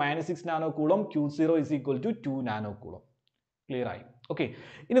 = -6 nano coulomb, Q0 = 2 nano coulomb. Clear ആയി? ഓക്കെ,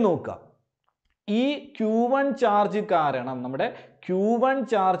 ഇനി നോക്കുക. ഈ Q1 ചാർജ് കാരണം നമ്മുടെ Q1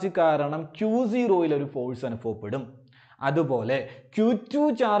 ചാർജ് കാരണം Q0യിൽ ഒരു ഫോഴ്സ് അനുഭവപ്പെടും. അതുപോലെ Q2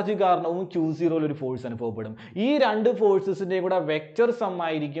 ചാർജ് കാരണവും Q0യിൽ ഒരു ഫോഴ്സ് അനുഭവപ്പെടും. ഈ രണ്ട് ഫോഴ്സസിൻ്റെയും കൂടെ വെക്റ്റർ സം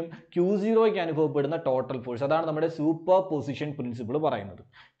ആയിരിക്കും Q0യ്ക്ക് അനുഭവപ്പെടുന്ന ടോട്ടൽ ഫോഴ്സ്. അതാണ് നമ്മുടെ സൂപ്പർ പൊസിഷൻ പ്രിൻസിപ്പിൾ പറയുന്നത്.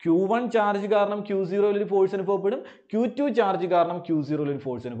 Q1 ചാർജ് കാരണം Q0യിൽ ഒരു ഫോഴ്സ് അനുഭവപ്പെടും, Q2 ചാർജ് കാരണം Q0യിൽ ഒരു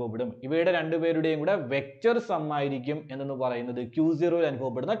ഫോഴ്സ് അനുഭവപ്പെടും. ഇവയുടെ രണ്ടുപേരുടെയും കൂടെ വെക്റ്റർ സം ആയിരിക്കും എന്ന് പറയുന്നത് Q0യിൽ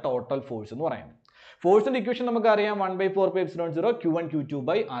അനുഭവപ്പെടുന്ന ടോട്ടൽ ഫോഴ്സ് എന്ന് പറയുന്നത്. ഫോഴ്സിന്റെ ഇക്വേഷൻ നമുക്കറിയാം, 1/4πε0 Q1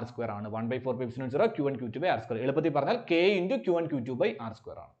 Q2/r² ആണ്. 1/4πε0 Q1 Q2/r². എളുപ്പത്തിൽ പറഞ്ഞാൽ K × Q1 Q2/r²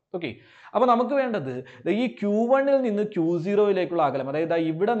 ആണ്. ഓക്കെ, അപ്പോൾ നമുക്ക് വേണ്ടത് ഈ Q1ൽ നിന്ന് Q0യിലേക്കുള്ള അകലം, അതായത്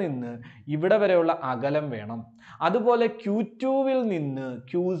ഇവിടെ നിന്ന് ഇവിടെ വരെയുള്ള അകലം വേണം. അതുപോലെ Q2വിൽ നിന്ന്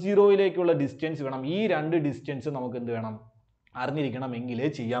Q0യിലേക്കുള്ള ഡിസ്റ്റൻസ് വേണം. ഈ രണ്ട് ഡിസ്റ്റൻസ് നമുക്ക് എന്ത് വേണം, അറിഞ്ഞിരിക്കണം, എങ്കിലേ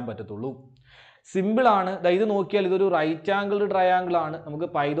ചെയ്യാൻ പറ്റത്തുള്ളൂ. സിമ്പിൾ ആണ്. ഇത് നോക്കിയാൽ ഇതൊരു റൈറ്റ് ആംഗിൾഡ് ട്രയാംഗിൾ ആണ്. നമുക്ക്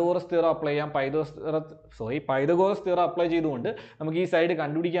പൈതഗോറസ് തിയറം അപ്ലൈ ചെയ്യാം. പൈതഗോറസ് തിയറം അപ്ലൈ ചെയ്തുകൊണ്ട് നമുക്ക് ഈ സൈഡ്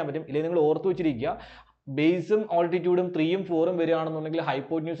കണ്ടുപിടിക്കാൻ പറ്റും. ഇല്ലെങ്കിൽ നിങ്ങൾ ഓർത്ത് വെച്ചിരിക്കുക, ബേസും ഓൾട്ടിറ്റ്യൂഡും 3ഉം 4ഉം വരികയാണെന്നുണ്ടെങ്കിൽ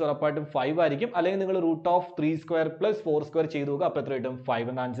ഹൈപ്പോട്ടന്യൂസ് ഉറപ്പായിട്ടും 5 ആയിരിക്കും. അല്ലെങ്കിൽ നിങ്ങൾ √3² + 4² ചെയ്ത് നോക്കുക. അപ്പോൾ എത്ര കിട്ടും? 5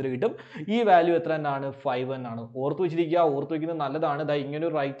 എന്ന ആൻസർ കിട്ടും. ഈ വാല്യൂ എത്ര എന്നാണ്? 5 എന്നാണ്. ഓർത്ത് വെച്ചിരിക്കുക, ഓർത്ത് വയ്ക്കുന്നത് നല്ലതാണ്. ഇങ്ങനെ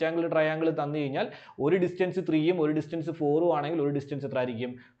ഒരു റൈറ്റ് ആംഗിൾ ട്രയാംഗിൾ തന്നു കഴിഞ്ഞാൽ ഒരു ഡിസ്റ്റൻസ് 3ഉം ഒരു ഡിസ്റ്റൻസ് 4ഉം ആണെങ്കിൽ ഒരു ഡിസ്റ്റൻസ് എത്ര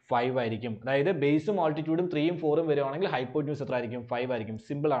ആയിരിക്കും? 5 ആയിരിക്കും. അതായത് ബേസും ഓൾട്ടിറ്റ്യൂഡും 3ഉം 4ഉം വരുവാണെങ്കിൽ ഹൈപ്പോട്ടന്യൂസ് എത്ര ആയിരിക്കും? 5 ആയിരിക്കും.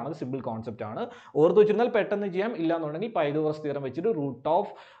 സിമ്പിൾ ആണ്, സിമ്പിൾ കോൺസെപ്റ്റ് ആണ്. ഓർത്ത് വെച്ചിരുന്നാൽ പെട്ടെന്ന് ചെയ്യാം. ഇല്ലാന്നുണ്ടെങ്കിൽ പൈതഗോറസ് തിയറം വെച്ചിട്ട്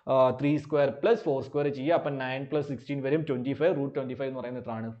 √3² + 4² ചെയ്യുക. അപ്പം 9 + 16 വരും 25. √25 എന്ന് പറയുന്നത്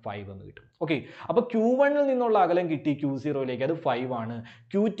എത്രയാണ്? 5 എന്ന് കിട്ടും. ഓക്കെ, അപ്പോൾ Q1ൽ നിന്നുള്ള അകലം കിട്ടി Q0യിലേക്ക്, അത് 5 ആണ്.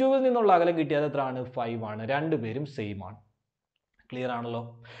 Q2വിൽ നിന്നുള്ള അകലം കിട്ടിയത് എത്രയാണ്? 5 ആണ്. രണ്ടുപേരും സെയിം ആണ്. ക്ലിയർ ആണല്ലോ?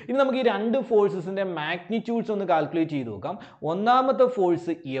 ഇനി നമുക്ക് ഈ രണ്ട് ഫോഴ്സസിന്റെ മാഗ്നിറ്റ്യൂഡ്സ് ഒന്ന് കാൽക്കുലേറ്റ് ചെയ്ത് നോക്കാം. ഒന്നാമത്തെ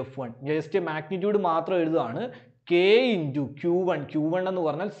ഫോഴ്സ് F1, ജസ്റ്റ് മാഗ്നിറ്റ്യൂഡ് മാത്രം എഴുതുകയാണ്. K × Q1 എന്ന്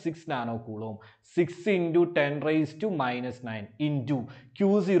പറഞ്ഞാൽ 6 നാനോ കൂളോം, 6 × 10⁻⁻⁹ ഇൻറ്റു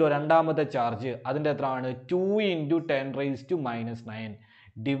Q0 രണ്ടാമത്തെ ചാർജ്, അതിൻ്റെ എത്രയാണ്? 2 × 10⁻⁹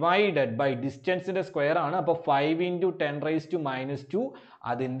 ഡിവൈഡഡ് ബൈ ഡിസ്റ്റൻസിന്റെ സ്ക്വയർ ആണ്. അപ്പോൾ 5 × 10⁻⁻2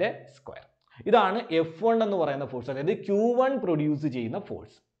 അതിൻ്റെ സ്ക്വയർ. ഇതാണ് F1 എന്ന് പറയുന്ന ഫോഴ്സ്, അതായത് Q1 പ്രൊഡ്യൂസ് ചെയ്യുന്ന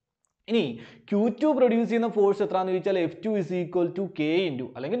ഫോഴ്സ്. ഇനി Q2 പ്രൊഡ്യൂസ് ചെയ്യുന്ന ഫോഴ്സ് എത്രയാണെന്ന് ചോദിച്ചാൽ F2 = K ×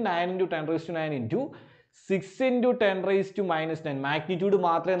 അല്ലെങ്കിൽ 9 × 10⁻⁹ ഇൻറ്റു 6 × 10⁻⁹ മാഗ്നിറ്റ്യൂഡ്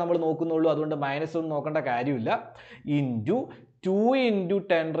മാത്രമേ നമ്മൾ നോക്കുന്നുള്ളൂ, അതുകൊണ്ട് മൈനസ് ഒന്നും നോക്കേണ്ട കാര്യമില്ല. ഇൻറ്റു 2 ×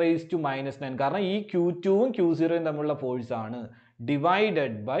 10⁻⁻⁹, കാരണം ഈ Q2ഉം Q0യും തമ്മിലുള്ള ഫോഴ്സ് ആണ്.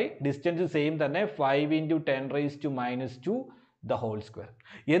 ഡിവൈഡഡ് ബൈ ഡിസ്റ്റൻസ് സെയിം തന്നെ 5 × 10⁻⁻2 the whole square.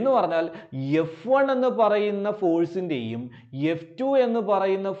 എന്ന് പറഞ്ഞാൽ F1 എന്ന് പറയുന്ന ഫോഴ്സിന്റെയും F2 എന്ന്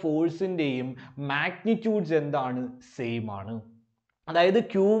പറയുന്ന ഫോഴ്സിന്റെയും മാഗ്നിറ്റ്യൂഡ്സ് എന്താണ്? സെയിം ആണ്. അതായത്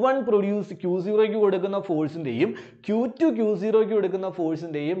Q1 Q0യ്ക്ക് കൊടുക്കുന്ന ഫോഴ്സിന്റെയും Q2 Q0യ്ക്ക് കൊടുക്കുന്ന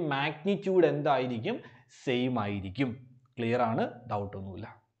ഫോഴ്സിന്റെയും മാഗ്നിറ്റ്യൂഡ് എന്തായിരിക്കും? സെയിം ആയിരിക്കും. ക്ലിയർ ആണ്? ഡൗട്ട് ഒന്നുമില്ല.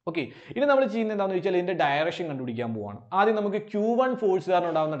 ഓക്കെ, ഇനി നമ്മൾ ചെയ്യുന്നത് എന്താണെന്ന് വെച്ചാൽ ഇതിന്റെ ഡയറക്ഷൻ കണ്ടുപിടിക്കാൻ പോവാണ്. ആദ്യം നമുക്ക് Q1 ഫോഴ്സ്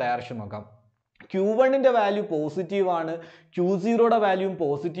കാരണം ഉണ്ടാകുന്ന ഡയറക്ഷൻ നോക്കാം. Q1ന്റെ വാല്യൂ പോസിറ്റീവ് ആണ്, Q0യുടെ വാല്യൂവും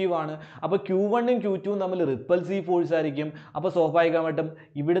പോസിറ്റീവ് ആണ്. അപ്പോൾ Q1ഉം Q2ഉം തമ്മിൽ റിപ്പൾസീവ് ഫോഴ്സ് ആയിരിക്കും. അപ്പോൾ സ്വാഭാവികമായിട്ടും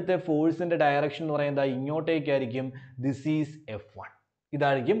ഇവിടുത്തെ ഫോഴ്സിന്റെ ഡയറക്ഷൻ എന്ന് പറയുന്നത് ഇങ്ങോട്ടേക്കായിരിക്കും. This is F1.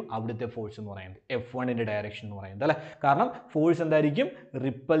 ഇതായിരിക്കും അവിടുത്തെ ഫോഴ്സ് എന്ന് പറയുന്നത്, F1ന്റെ ഡയറക്ഷൻ എന്ന് പറയുന്നത് അല്ലേ. കാരണം ഫോഴ്സ് എന്തായിരിക്കും?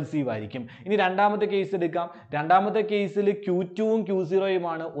 റിപ്പൾസീവ് ആയിരിക്കും. ഇനി രണ്ടാമത്തെ കേസ് എടുക്കാം. രണ്ടാമത്തെ കേസിൽ Q2ഉം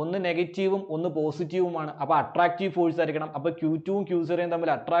Q0യുമാണ്, ഒന്ന് നെഗറ്റീവും ഒന്ന് പോസിറ്റീവുമാണ്. അപ്പോൾ അട്രാക്റ്റീവ് ഫോഴ്സ് ആയിരിക്കണം. അപ്പോൾ Q2ഉം Q0യും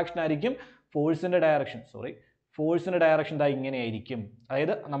തമ്മിൽ അട്രാക്ഷൻ ആയിരിക്കും. ഫോഴ്സിന്റെ ഡയറക്ഷൻ ഇതാ ഇങ്ങനെയായിരിക്കും.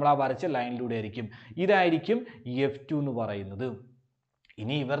 അതായത് നമ്മൾ ആ വരച്ച ലൈനിലൂടെ ആയിരിക്കും. ഇതായിരിക്കും F2 എന്ന് പറയുന്നത്.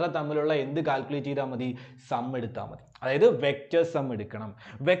 ഇനി ഇവരുടെ തമ്മിലുള്ള എന്ത് കാൽക്കുലേറ്റ് ചെയ്താൽ മതി? സം എടുത്താൽ മതി. അതായത് വെക്റ്റർ സം എടുക്കണം.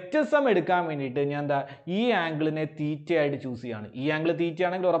 വെക്റ്റർ സം എടുക്കാൻ വേണ്ടിയിട്ട് ഞാൻ എന്താ ഈ ആംഗിളിനെ തീറ്റ ആയിട്ട് ചൂസ് ചെയ്യാണ്. ഈ ആംഗിൾ തീറ്റ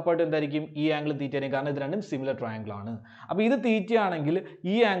ആണെങ്കിൽ ഉറപ്പായിട്ടും എന്തായിരിക്കും? ഈ ആംഗിൾ തീറ്റ ആയിരിക്കും, കാരണം ഇത് രണ്ടും സിമിലർ ട്രയാംഗിൾ ആണ്. അപ്പോൾ ഇത് തീറ്റ ആണെങ്കിൽ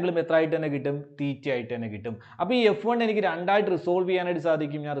ഈ ആംഗിളും എത്ര ആയിട്ട് തന്നെ കിട്ടും? തീറ്റ ആയിട്ട് തന്നെ കിട്ടും. അപ്പോൾ ഈ F1 എനിക്ക് രണ്ടായിട്ട് റിസോൾവ് ചെയ്യാനായിട്ട്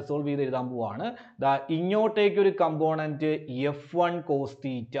സാധിക്കും. ഞാൻ റിസോൾവ് ചെയ്ത് എഴുതാൻ പോവാണ്. ഇങ്ങോട്ടേക്ക് ഒരു കമ്പോണന്റ് F1 cos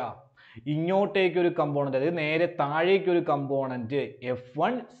തീറ്റ, ഇങ്ങോട്ടേക്ക് ഒരു കമ്പോണന്റ്, അതായത് നേരെ താഴേക്ക് ഒരു കമ്പോണന്റ്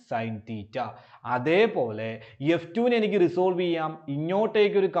F1 sin തീറ്റ. അതേപോലെ F2നെ എനിക്ക് റിസോൾവ് ചെയ്യാം.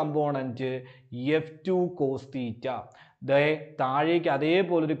 ഇങ്ങോട്ടേക്ക് ഒരു കമ്പോണന്റ് F2 cos തീറ്റ, താഴേക്ക്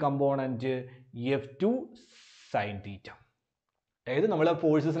അതേപോലെ ഒരു കമ്പോണന്റ് F2 sin തീറ്റ. അതായത് നമ്മൾ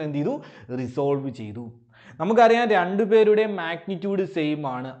ഫോഴ്സസിനെ എന്ത് ചെയ്തു, റിസോൾവ് ചെയ്തു. നമുക്കറിയാം രണ്ടുപേരുടെ മാഗ്നിറ്റ്യൂഡ് സെയിം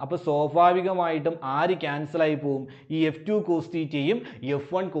ആണ്. അപ്പോൾ സ്വാഭാവികമായിട്ടും ആര് ക്യാൻസൽ ആയി പോവും, ഈ F2 cos തീറ്റയും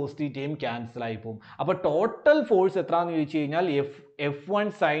F1 cos തീറ്റയും ക്യാൻസൽ ആയി പോവും. അപ്പോൾ ടോട്ടൽ ഫോഴ്സ് എത്രയാണെന്ന് ചോദിച്ചു കഴിഞ്ഞാൽ F1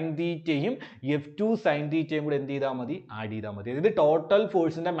 sin തീറ്റയും F2 sin തീറ്റയും കൂടെ എന്ത് ചെയ്താൽ മതി, ആഡ് ചെയ്താൽ മതി. അതായത് ടോട്ടൽ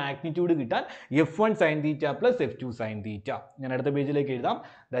ഫോഴ്സിന്റെ മാഗ്നിറ്റ്യൂഡ് കിട്ടാൻ F1 sin theta plus F2 sin തീറ്റ. ഞാൻ അടുത്ത പേജിലേക്ക് എഴുതാം.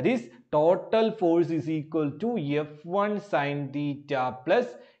 That is total force is equal to F1 sin theta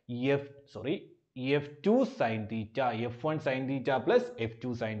plus F2 sin theta, F1 sin theta plus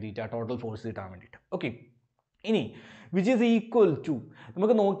F2 sin theta, total force കിട്ടാൻ വേണ്ടിയിട്ട്. Okay, ഇനി which is equal to,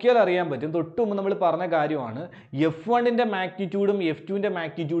 നമുക്ക് നോക്കിയാൽ അറിയാൻ പറ്റും, തൊട്ട് മുമ്പ് നമ്മൾ പറഞ്ഞ കാര്യമാണ്, F1ന്റെ മാഗ്നിറ്റ്യൂഡും F2ന്റെ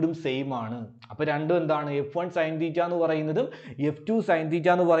മാഗ്നിറ്റ്യൂഡും സെയിം ആണ്. അപ്പോൾ രണ്ടും എന്താണ്, F1 sin theta എന്ന് പറയുന്നതും F2 sin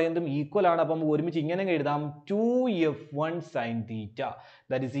theta എന്ന് പറയുന്നതും ഈക്വൽ ആണ്. അപ്പോൾ നമുക്ക് ഒരുമിച്ച് ഇങ്ങനെ എഴുതാം, 2F1 sin theta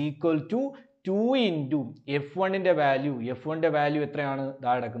that is equal to 2 into F1ന്റെ value എത്രയാണ്,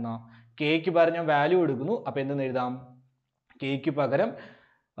 ഇതാ കിടക്കുന്ന കെക്ക് പകരം ഞാൻ വാല്യൂ എടുക്കുന്നു. അപ്പോൾ എന്തെന്ന് എഴുതാം, കെക്ക് പകരം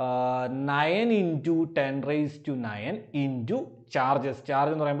 9 into 10 raised to 9 into charge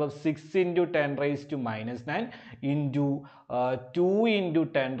എന്ന് പറയുമ്പോൾ 6 into 10 raised to minus 9 into 2 into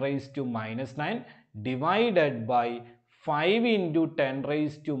 10 raised to minus 9 divided by 5 into 10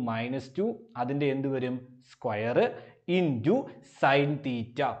 raised to minus 2, അതിൻ്റെ എന്ത് വരും, സ്ക്വയർ into sin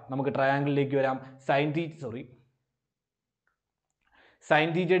തീറ്റ. നമുക്ക് ട്രയാങ്കിളിലേക്ക് വരാം. സൈൻ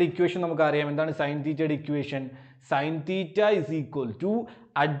തീറ്റയുടെ ഇക്വേഷൻ നമുക്കറിയാം. എന്താണ് സൈൻ തീറ്റയുടെ equation? Sine theta is equal to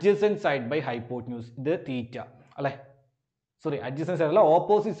adjacent side by hypotenuse. ഇത് തീറ്റ അല്ലേ, അഡ്ജസൻറ്റ് സൈഡ് അല്ല,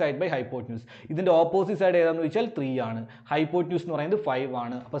 ഓപ്പോസിറ്റ് സൈഡ് ബൈ ഹൈപ്പോട്ട്ന്യൂസ്. ഇതിൻ്റെ ഓപ്പോസിറ്റ് സൈഡ് ഏതാണെന്ന് ചോദിച്ചാൽ 3 ആണ്. ഹൈപ്പോട്ട്ന്യൂസ് എന്ന് പറയുന്നത് 5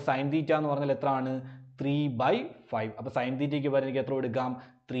 ആണ്. അപ്പോൾ സൈൻ തീറ്റ എന്ന് പറഞ്ഞാൽ എത്ര ആണ്, 3/5. അപ്പോൾ സൈൻ തീറ്റയ്ക്ക് പകരം എനിക്ക് എത്ര കൊടുക്കാം,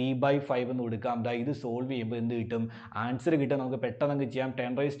 3/5 എന്ന് കൊടുക്കാം. ഇത് സോൾവ് ചെയ്യുമ്പോൾ എന്ത് കിട്ടും, ആൻസർ കിട്ടും. നമുക്ക് പെട്ടെന്ന് അങ്ങ് ചെയ്യാം.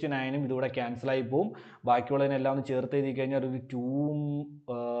 10 raised to 9 ഇതിലൂടെ ക്യാൻസൽ ആയി പോവും. ബാക്കിയുള്ളതിനെല്ലാം ഒന്ന് ചേർത്ത് എഴുതി കഴിഞ്ഞാൽ ഒരു 2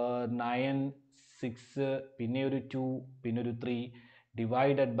 9 6 പിന്നെ ഒരു 2 പിന്നെ ഒരു 3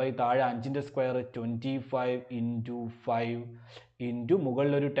 ഡിവൈഡഡ് ബൈ താഴെ 5ന്റെ സ്ക്വയർ 25 into 5 into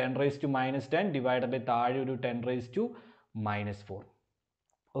മുകളിലൊരു 10 raised to minus 10 divided by താഴെ ഒരു 10 raised to minus 4.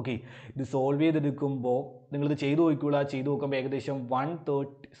 ഓക്കെ, ഇത് സോൾവ് ചെയ്തെടുക്കുമ്പോൾ നിങ്ങളിത് ചെയ്തു നോക്കുമ്പോൾ ഏകദേശം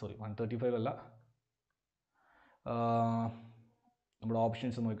 135 അല്ല, നമ്മുടെ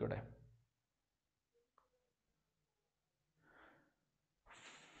ഓപ്ഷൻസ് നോക്കിക്കോട്ടെ.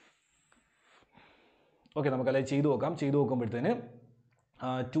 ഓക്കെ, നമുക്കല്ലേ ചെയ്തു നോക്കുമ്പോഴത്തേന്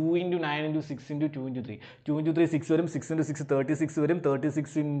 2 into 9 into 6 into 2 into 3 2 into 3 6 വരും, 6 into 6 36 വരും,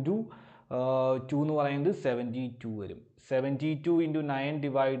 36 into 2 എന്ന് പറയുന്നത് 72 വരും. 72 into 9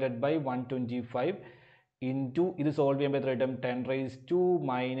 divided by 125 into ഇത് സോൾവ് ചെയ്യുമ്പോൾ എത്ര കിട്ടും, 10 raised to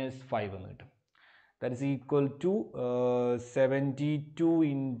minus 5 എന്ന് കിട്ടും. That is equal to 72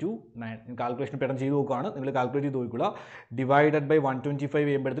 into 9. Calculation പെട്ടെന്ന് ചെയ്ത് നോക്കുകയാണ്, നിങ്ങൾ കാൽക്കുലേറ്റ് ചെയ്ത് നോക്കുക. ഡിവൈഡഡ് ബൈ 125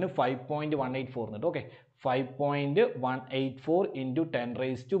 ചെയ്യുമ്പോഴത്തേന് 5.184 എന്ന് കിട്ടും. Okay, 5.184 into 10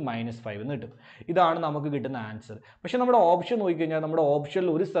 raised to minus 5 എന്ന് കിട്ടും. ഇതാണ് നമുക്ക് കിട്ടുന്ന ആൻസർ. പക്ഷേ നമ്മുടെ ഓപ്ഷൻ നോക്കിക്കഴിഞ്ഞാൽ നമ്മുടെ ഓപ്ഷനിൽ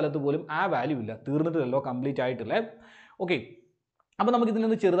ഒരു സ്ഥലത്ത് പോലും ആ വാല്യൂ ഇല്ല, തീർന്നിട്ടില്ലല്ലോ, കംപ്ലീറ്റ് ആയിട്ടില്ലേ. ഓക്കെ, അപ്പോൾ നമുക്ക്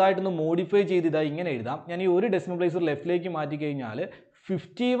ഇതിനൊന്ന് ചെറുതായിട്ടൊന്ന് മോഡിഫൈ ചെയ്ത് ഇതാ ഇങ്ങനെ എഴുതാം. ഞാൻ ഈ ഒരു ഡെസിമൽ പ്ലേസ് ലെഫ്റ്റിലേക്ക് മാറ്റി കഴിഞ്ഞാൽ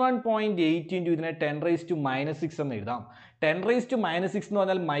 51.8 into ഇതിനെ 10 raised to minus 6 എന്ന് എഴുതാം. 10 raised to minus 6 എന്ന്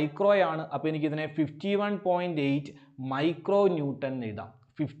പറഞ്ഞാൽ മൈക്രോ ആണ്. അപ്പോൾ എനിക്ക് ഇതിനെ 51.8 മൈക്രോ ന്യൂട്ടൺ എന്ന് എഴുതാം.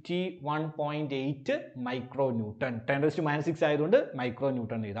 51.8 micro newton, 10 raised to minus 6 ആയതുകൊണ്ട് മൈക്രോ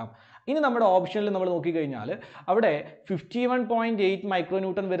ന്യൂട്ടൺ എഴുതാം. ഇനി നമ്മുടെ ഓപ്ഷനിൽ നമ്മൾ നോക്കിക്കഴിഞ്ഞാൽ അവിടെ 51.8 മൈക്രോ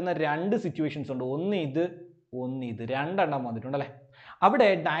ന്യൂട്ടൺ വരുന്ന രണ്ട് സിറ്റുവേഷൻസ് ഉണ്ട്. ഒന്ന് ഇത് രണ്ടെണ്ണം വന്നിട്ടുണ്ട് അല്ലേ. അവിടെ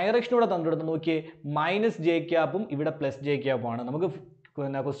ഡയറക്ഷനൂടെ തന്നിടത്ത് നോക്കിയേ, മൈനസ് ജെ ക്യാപ്പും ഇവിടെ പ്ലസ് ജെ ക്യാപ്പും ആണ്. നമുക്ക്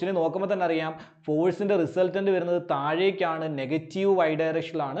ക്വസ്റ്റ്യൻ നോക്കുമ്പോൾ തന്നെ അറിയാം, ഫോഴ്സിന്റെ റിസൾട്ടന്റ് വരുന്നത് താഴേക്കാണ്, നെഗറ്റീവ് വൈ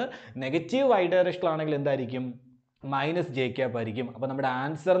ഡയറക്ഷനിലാണ്. നെഗറ്റീവ് വൈ ഡയറക്ഷനിലാണെങ്കിൽ എന്തായിരിക്കും, മൈനസ് ജെ ക്യാപ്പ് ആയിരിക്കും. അപ്പോൾ നമ്മുടെ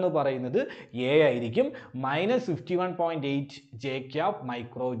ആൻസർ എന്ന് പറയുന്നത് എ ആയിരിക്കും. -51.8 J cap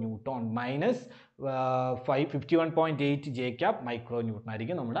micro newton, -51.8 J cap micro newton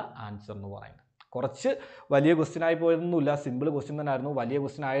ആയിരിക്കും നമ്മുടെ ആൻസർ എന്ന് പറയുന്നത്. കുറച്ച് വലിയ ക്വസ്റ്റ്യൻ ആയി പോയതൊന്നുമില്ല, സിമ്പിൾ ക്വസ്റ്റ്യൻ തന്നെ ആയിരുന്നു. വലിയ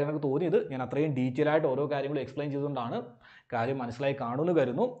ക്വസ്റ്റ്യൻ ആയെന്നൊക്കെ തോന്നിയത് ഞാൻ അത്രയും ഡീറ്റെയിൽ ആയിട്ട് ഓരോ കാര്യങ്ങളും എക്സ്പ്ലെയിൻ ചെയ്തുകൊണ്ടാണ്. കാര്യം മനസ്സിലായി കാണുമെന്ന്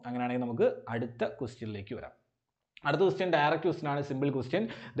കരുതുന്നു. അങ്ങനെയാണെങ്കിൽ നമുക്ക് അടുത്ത ക്വസ്റ്റ്യനിലേക്ക് വരാം. അടുത്ത ക്വസ്റ്റ്യൻ ഡയറക്റ്റ് ക്വസ്റ്റ്യൻ ആണ്, simple question.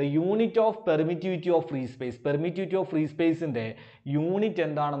 The unit of permittivity of free space. Permittivity of free സ്പേസിന്റെ യൂണിറ്റ്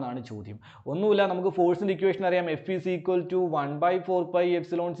എന്താണെന്നാണ് ചോദ്യം. ഒന്നുമില്ല, നമുക്ക് ഫോഴ്സിന്റെ ഇക്വേഷൻ അറിയാം. F is equal to 1/4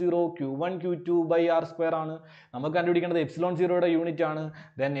 epsilon 0 Q1 Q2 r square ആണ്. നമുക്ക് കണ്ടുപിടിക്കേണ്ടത് എപ്സിലോൺ സീറോയുടെ യൂണിറ്റ് ആണ്.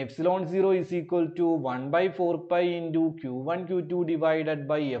 Then epsilon 0 is equal to 1/4 into Q1 Q2 divided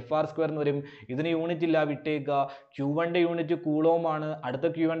by FR square എന്ന് വരും. ഇതിന് യൂണിറ്റ് ഇല്ല, വിട്ടേക്കുക. Q1ന്റെ യൂണിറ്റ് കൂളോം ആണ്, അടുത്ത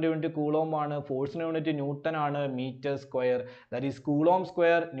Q1ന്റെ യൂണിറ്റ് കൂളോം ആണ്, ഫോഴ്സിന്റെ യൂണിറ്റ് ന്യൂട്ടൺ ആണ്, metre square. That is coulomb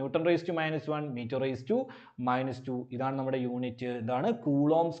square, newton raise to -1, metre raise to -2. ഇതാണ് നമ്മുടെ യൂണിറ്റ്. എന്താണ്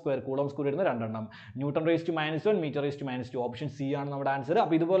കൂളോം സ്ക്വയർ വരുന്ന രണ്ടെണ്ണം. Newton raise to -1 metre raise to -2. Option C ആണ് നമ്മുടെ ആൻസർ.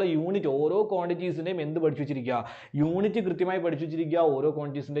 അപ്പോൾ ഇതുപോലെ യൂണിറ്റ് ഓരോ ക്വാണ്ടിറ്റീസിൻ്റെയും എന്ത് പഠിച്ചു വെച്ചിരിക്കുക, യൂണിറ്റ് കൃത്യമായി പഠിച്ചു വെച്ചിരിക്കുക. ഓരോ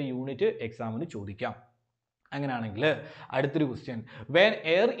ക്വാണ്ടിറ്റീസിൻ്റെ യൂണിറ്റ് എക്സാമിന് ചോദിക്കാം. അങ്ങനെയാണെങ്കിൽ അടുത്തൊരു question, when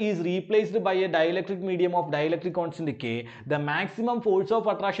air is replaced by a dielectric medium of dielectric constant K, the maximum force of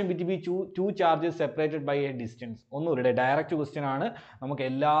attraction between two charges separated by a distance. ഒന്നുകൂടെ ഡയറക്റ്റ് ക്വസ്റ്റ്യൻ ആണ്, നമുക്ക്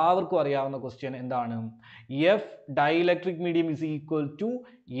എല്ലാവർക്കും അറിയാവുന്ന ക്വസ്റ്റ്യൻ. എന്താണ്? F dielectric medium is equal to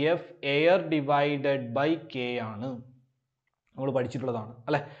F air divided by K ആണ്, നമ്മൾ പഠിച്ചിട്ടുള്ളതാണ്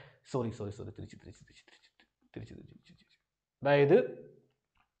അല്ലേ? Sorry തിരിച്ച് അതായത്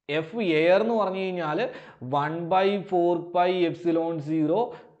എഫ് എയർ എന്ന് പറഞ്ഞു കഴിഞ്ഞാൽ 1/4πε0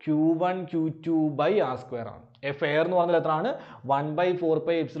 Q1 Q2/r² ആണ്. എഫ് എയർ എന്ന് പറഞ്ഞാൽ എത്രയാണ്?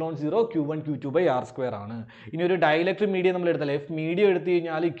 1/4πε0 Q1 Q2/r² ആണ്. ഇനി ഒരു ഡയലക്ട്രിക് മീഡിയം നമ്മൾ എടുത്താൽ, എഫ് മീഡിയം എടുത്തു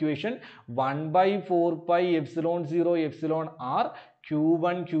കഴിഞ്ഞാൽ ഇക്വേഷൻ 1/4πε0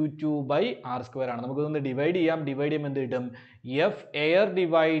 Q1 Q2/r² ആണ്. നമുക്കിതൊന്ന് ഡിവൈഡ് ചെയ്യാം. എന്ത് കിട്ടും? F air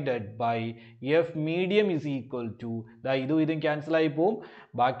divided by F medium is equal to, ഇതും ക്യാൻസൽ ആയി പോവും.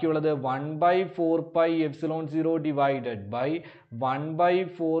 ബാക്കിയുള്ളത് 1/4πε0 ഡിവൈഡഡ് ബൈ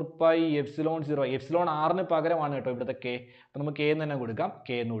 1/4πε0. എപ്സിലോൺ ആറിന് പകരമാണ് കേട്ടോ ഇവിടുത്തെ കെ. അപ്പോൾ നമുക്ക് കെ എന്ന് തന്നെ കൊടുക്കാം,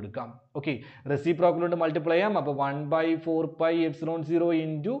 ഓക്കെ. റെസിപ്രോക്കൽ കൊണ്ട് മൾട്ടിപ്ലൈ ചെയ്യാം. അപ്പോൾ 1/4πε0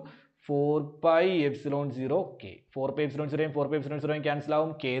 ഇൻറ്റു 4πε0 k. 4πε0 ക്യാൻസൽ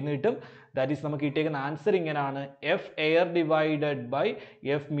ആവും, കെ എന്ന് കിട്ടും. ദാറ്റ് ഈസ് നമുക്ക് കിട്ടിയേക്കുന്ന ആൻസർ ഇങ്ങനെയാണ്, F air divided by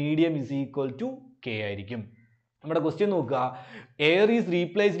F medium is equal to K ആയിരിക്കും. നമ്മുടെ ക്വസ്റ്റ്യൻ നോക്കുക, air is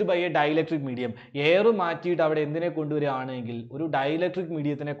replaced by A dielectric medium. Air മാറ്റിയിട്ട് അവിടെ എന്തിനെ കൊണ്ടുവരികയാണെങ്കിൽ ഒരു ഡൈലക്ട്രിക്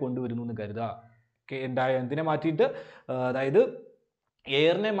മീഡിയത്തിനെ കൊണ്ടുവരുന്നു എന്ന് കരുതുക. എന്തിനെ മാറ്റിയിട്ട്, അതായത്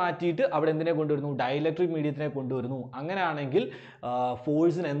എയറിനെ മാറ്റിയിട്ട് അവിടെ എന്തിനെ കൊണ്ടുവരുന്നു? ഡൈലക്ട്രിക് മീഡിയത്തിനെ കൊണ്ടുവരുന്നു. അങ്ങനെയാണെങ്കിൽ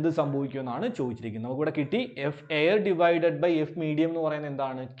ഫോഴ്സിന് എന്ത് സംഭവിക്കുമെന്നാണ് ചോദിച്ചിരിക്കുന്നത്. നമുക്കിവിടെ കിട്ടി F air divided by F medium എന്ന് പറയുന്നത്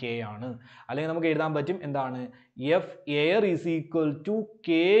എന്താണ്? കെ ആണ്. അല്ലെങ്കിൽ നമുക്ക് എഴുതാൻ പറ്റും എന്താണ്? F air is equal to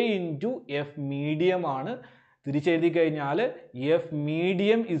K into F medium ആണ്. തിരിച്ചെഴുതി കഴിഞ്ഞാൽ F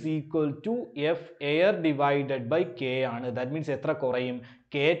medium is equal to F air divided by K ആണ്. ദാറ്റ് മീൻസ് എത്ര കുറയും?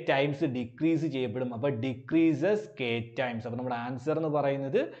 കെ ടൈംസ് ഡിക്രീസ് ചെയ്യപ്പെടും. അപ്പോൾ ഡിക്രീസസ് കെ ടൈംസ്. അപ്പോൾ നമ്മുടെ ആൻസർ എന്ന്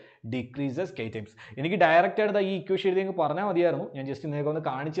പറയുന്നത് ഡിക്രീസസ് കെ ടൈംസ്. എനിക്ക് ഡയറക്റ്റ് ആയിട്ട് ഈ ഇക്വേഷൻ എഴുതി പറഞ്ഞാൽ മതിയായിരുന്നു, ഞാൻ ജസ്റ്റ് നിങ്ങൾക്ക് ഒന്ന്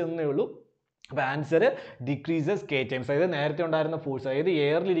കാണിച്ചു തന്നേ ഉള്ളൂ. അപ്പോൾ ആൻസർ ഡിക്രീസസ് കെ ടൈംസ്. അതായത് നേരത്തെ ഉണ്ടായിരുന്ന ഫോഴ്സ്, അതായത്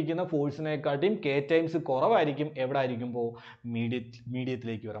എയറിലിരിക്കുന്ന ഫോഴ്സിനെക്കാട്ടിയും കെ ടൈംസ് കുറവായിരിക്കും. എവിടെ ആയിരിക്കുമ്പോൾ?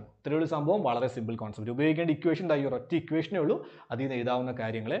 മീഡിയത്തിലേക്ക് വരാം. ഇത്രയൊരു സംഭവം, വളരെ സിമ്പിൾ കോൺസെപ്റ്റ്. ഉപയോഗിക്കേണ്ട ഇക്വേഷൻ ഈ ഒരൊറ്റ ഇക്വേഷനേ ഉള്ളൂ, അതിൽ നിന്ന് എഴുതാവുന്ന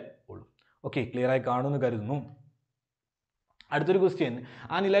കാര്യങ്ങളെ ഉള്ളൂ. ഓക്കെ, ക്ലിയർ ആയി കാണുമെന്ന് കരുതുന്നു. അടുത്തൊരു question,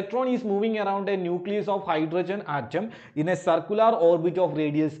 an electron is moving around a nucleus of hydrogen atom in a circular orbit of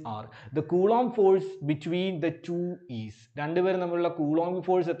radius r. The Coulomb force between the two is. രണ്ടുപേരും തമ്മിലുള്ള Coulomb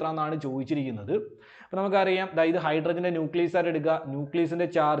force എത്ര എന്നാണ് ചോദിച്ചിരിക്കുന്നത്. അപ്പോൾ നമുക്കറിയാം, ഇത് ഹൈഡ്രജന്റെ ന്യൂക്ലിയസ് ആയിട്ട് എടുക്കുക. ന്യൂക്ലിയസിന്റെ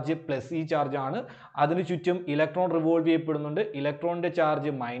ചാർജ് പ്ലസ് ഇ ചാർജ് ആണ്. അതിന് ചുറ്റും ഇലക്ട്രോൺ റിവോൾവ് ചെയ്യപ്പെടുന്നുണ്ട്. ഇലക്ട്രോണിന്റെ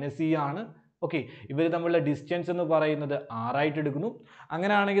ചാർജ് മൈനസ് ഇ ആണ്. ഓക്കെ, ഇവർ തമ്മിലുള്ള ഡിസ്റ്റൻസ് എന്ന് പറയുന്നത് r ആയിട്ട് എടുക്കുന്നു.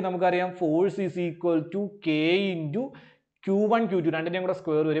 അങ്ങനെയാണെങ്കിൽ നമുക്കറിയാം force is equal to K into Q1 Q2 രണ്ടിനെയും കൂടെ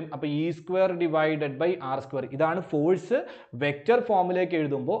സ്ക്വയർ വരും. അപ്പോൾ E square divided by R square. ഇതാണ് ഫോഴ്സ്. വെക്റ്റർ ഫോമിലേക്ക്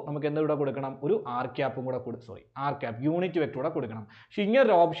എഴുതുമ്പോൾ നമുക്ക് എന്താ ഇവിടെ കൊടുക്കണം? ഒരു ആർ ക്യാപ്പും കൂടെ ആർ ക്യാപ്പ് യൂണിറ്റ് വെക്റ്റർ കൂടെ കൊടുക്കണം. പക്ഷേ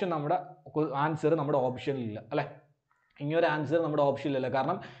ഇങ്ങനൊരു ഓപ്ഷൻ നമ്മുടെ ആൻസർ നമ്മുടെ ഓപ്ഷനിലില്ല അല്ലേ? ഇങ്ങനൊരു ആൻസർ നമ്മുടെ ഓപ്ഷനിലില്ല.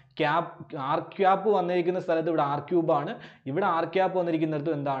 കാരണം ആർ ക്യാപ്പ് വന്നിരിക്കുന്ന സ്ഥലത്ത് ഇവിടെ ആർ ക്യൂബ് ആണ്, ഇവിടെ ആർ ക്യാപ്പ്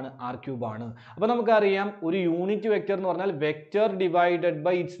വന്നിരിക്കുന്നിടത്തും എന്താണ്? ആർ ക്യൂബ് ആണ്. അപ്പോൾ നമുക്കറിയാം ഒരു യൂണിറ്റ് വെക്റ്റർ എന്ന് പറഞ്ഞാൽ vector divided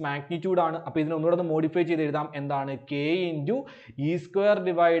by it's magnitude ആണ്. അപ്പോൾ ഇതിനൊന്നുകൂടെ മോഡിഫൈ ചെയ്ത് എഴുതാം. എന്താണ്? K into E square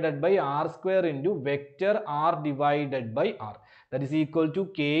divided by R square into vector R divided by R. That is equal to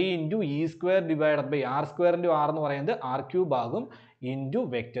K into E square divided by R square into R എന്ന് പറയുന്നത് R cube ആകും into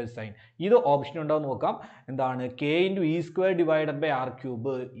vector sign. ഇത് option ഉണ്ടോ എന്ന് നോക്കാം. എന്താണ്? K into E square divided by R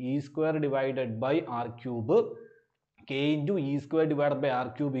cube, E square divided by R cube, K into E square divided by R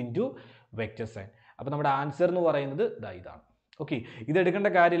cube into vector sign. അപ്പോൾ നമ്മുടെ answer എന്ന് പറയുന്നത് ഇതാണ്. ഓക്കെ, ഇത്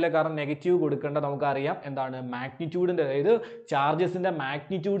എടുക്കേണ്ട കാര്യമില്ല, കാരണം നെഗറ്റീവ് കൊടുക്കേണ്ട നമുക്കറിയാം. എന്താണ്? മാഗ്നിറ്റ്യൂഡിൻ്റെ, അതായത് ചാർജസിൻ്റെ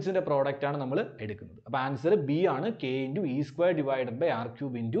മാഗ്നിറ്റ്യൂഡ്സിൻ്റെ പ്രോഡക്റ്റ് ആണ് നമ്മൾ എടുക്കുന്നത്. അപ്പോൾ ആൻസർ ബി ആണ്, K into E square divided by R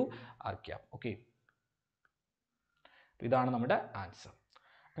cube into R cap. Okay, ഇതാണ് നമ്മുടെ ആൻസർ.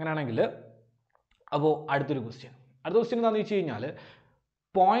 അങ്ങനെയാണെങ്കിൽ അപ്പോൾ അടുത്തൊരു ക്വസ്റ്റ്യൻ എന്താണെന്ന് വെച്ച് കഴിഞ്ഞാൽ,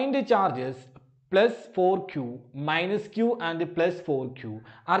 point charges +4q, -q and +4q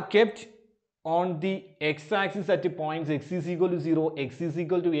are kept on the x-axis at points x is equal to 0, x is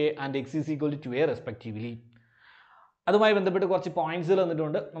equal to a and x is equal to 2a respectively. അതുമായി ബന്ധപ്പെട്ട് കുറച്ച് പോയിന്റ്സുകൾ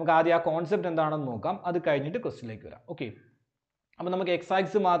തന്നിട്ടുണ്ട്. നമുക്ക് ആദ്യം ആ കോൺസെപ്റ്റ് എന്താണെന്ന് നോക്കാം, അത് കഴിഞ്ഞിട്ട് ക്വസ്റ്റ്യനിലേക്ക് വരാം. ഓക്കെ, അപ്പോൾ നമുക്ക് എക്സ്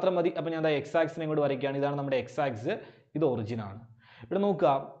ആക്സിസ് മാത്രം മതി. അപ്പോൾ ഞാൻ എക്സ് ആക്സിനെ ഇങ്ങോട്ട് വരയ്ക്കുകയാണ്. ഇതാണ് നമ്മുടെ എക്സ് ആക്സിസ്, ഇത് ഒറിജിൻ ആണ്. ഇവിടെ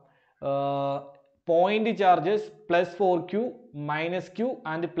നോക്കുക, point charges plus 4q minus q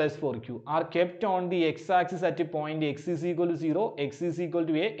and plus 4q are kept on the x-axis at point x is equal to 0, x is equal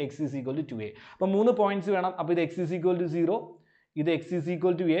to a, x is equal to 2a. അപ്പോൾ 3 points വേണം. അപ്പോൾ ഇത് x is equal to 0, ഇത് x is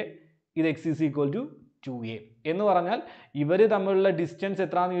equal to a, ഇത് x is equal to 2a. എന്ന് പറഞ്ഞാൽ ഇവർ തമ്മിലുള്ള ഡിസ്റ്റൻസ്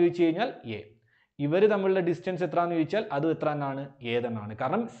എത്രയാണെന്ന് ചോദിച്ചു കഴിഞ്ഞാൽ a. ഇവർ തമ്മിലുള്ള ഡിസ്റ്റൻസ് എത്രയാണെന്ന് ചോദിച്ചാൽ അത് എത്ര എന്നാണ് a എന്നാണ്.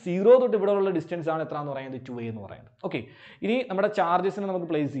 കാരണം 0 തൊട്ട് ഇവിടെ ഉള്ള ഡിസ്റ്റൻസ് ആണ് എത്ര എന്ന് പറയുന്നത് 2a എന്ന് പറയുന്നത്. ഓക്കെ, ഇനി നമ്മുടെ ചാർജസിനെ നമുക്ക്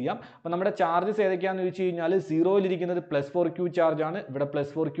പ്ലേസ് ചെയ്യാം. അപ്പോൾ നമ്മുടെ ചാർജസ് ഏതൊക്കെയാണെന്ന് ചോദിച്ചു കഴിഞ്ഞാൽ 0ൽ ഇരിക്കുന്നത് +4q ചാർജ് ആണ്, ഇവിടെ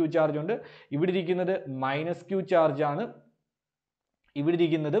 +4q ചാർജ് ഉണ്ട്, ഇവിടെ ഇരിക്കുന്നത് -q ചാർജ് ആണ്, ഇവിടെ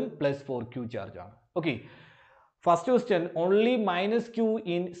ഇരിക്കുന്നതും +4q ചാർജ് ആണ്. Okay, first question only -q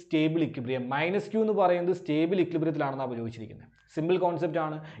in stable equilibrium. -q എന്ന് പറയുന്നത് സ്റ്റേബിൾ ഇക്വിലിബ്രിയത്തിലാണെന്നാണ് ചോദിച്ചിരിക്കുന്നത്. സിമ്പിൾ കോൺസെപ്റ്റ്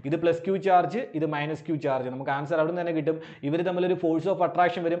ആണ്. ഇത് +q ചാർജ്, ഇത് -q ചാർജ്. നമുക്ക് ആൻസർ അവിടെ നിന്ന് തന്നെ കിട്ടും. ഇവർ തമ്മിലൊരു ഫോഴ്സ് ഓഫ്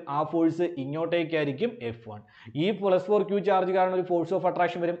അട്രാക്ഷൻ വരും, ആ ഫോഴ്സ് ഇങ്ങോട്ടേക്കായിരിക്കും F1. ഈ +4q ചാർജ് കാരണം ഒരു ഫോഴ്സ് ഓഫ്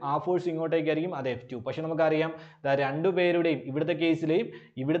അട്രാക്ഷൻ വരും, ആ ഫോഴ്സ് ഇങ്ങോട്ടേക്കായിരിക്കും, അത് F2. പക്ഷെ നമുക്കറിയാം രണ്ടുപേരുടെയും ഇവിടുത്തെ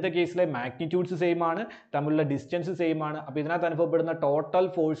കേസിലെ മാഗ്നിറ്റ്യൂഡ്സ് സെയിം ആണ്, തമ്മിലുള്ള ഡിസ്റ്റൻസ് സെയിം ആണ്. അപ്പോൾ ഇതിനകത്ത് അനുഭവപ്പെടുന്ന ടോട്ടൽ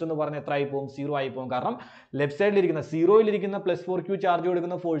ഫോഴ്സ് എന്ന് പറഞ്ഞാൽ എത്ര ആയി പോകും? 0 ആയി പോകും. കാരണം ലെഫ്റ്റ് സൈഡിലിരിക്കുന്ന 0യിലിരിക്കുന്ന +4q ചാർജ്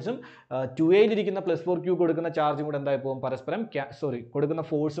കൊടുക്കുന്ന ഫോഴ്സും 2aയിലിരിക്കുന്ന +4q കൊടുക്കുന്ന ചാർജും കൂടെ എന്തായി പോകും? പരസ്പരം കൊടുക്കുന്ന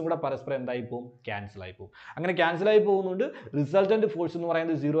ഫോഴ്സും കൂടെ പരസ്പരം എന്തായി പോകും? ക്യാൻസൽ ആയി പോകും. അങ്ങനെ ക്യാൻസൽ ആയി പോകുന്നുണ്ട് റിസൾട്ടന്റ് ഫോഴ്സ് എന്ന്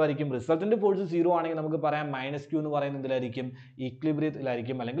പറയുന്നത് 0 ആയിരിക്കും. റിസൾട്ടന്റ് ഫോഴ്സ് 0 ആണെങ്കിൽ നമുക്ക് പറയാം -q എന്ന് പറയുന്നത് എന്തിലായിരിക്കും?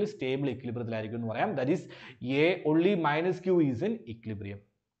 ഇക്വിലിബ്രിയത്തിലായിരിക്കും, അല്ലെങ്കിൽ സ്റ്റേബിൾ ഇക്വിലിബ്രിയത്തിലായിരിക്കും എന്ന് പറയാം. That is a only -q is in equilibrium.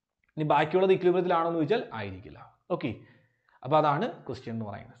 ഇനി ബാക്കിയുള്ളത് ഇക്വിലിബ്രിയത്തിലാണോ എന്ന് ചോദിച്ചാൽ ആയിരിക്കില്ല. ഓക്കെ, അപ്പോൾ അതാണ് ക്വസ്റ്റ്യൻ എന്ന്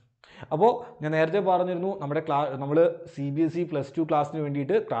പറയുന്നത്. അപ്പോൾ ഞാൻ നേരത്തെ പറഞ്ഞിരുന്നു നമ്മൾ CBSE +2 ക്ലാസ്സിന്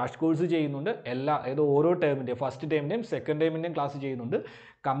വേണ്ടിയിട്ട് ക്രാഷ് കോഴ്സ് ചെയ്യുന്നുണ്ട്. അതായത് ഓരോ ടേമിൻ്റെയും ഫസ്റ്റ് ടേമിൻ്റെയും സെക്കൻഡ് ടേമിൻ്റെയും ക്ലാസ് ചെയ്യുന്നുണ്ട്.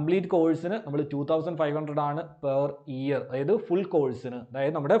 കംപ്ലീറ്റ് കോഴ്സിന് നമ്മൾ 2500 ആണ് പെർ ഇയർ. അതായത് ഫുൾ കോഴ്സിന്,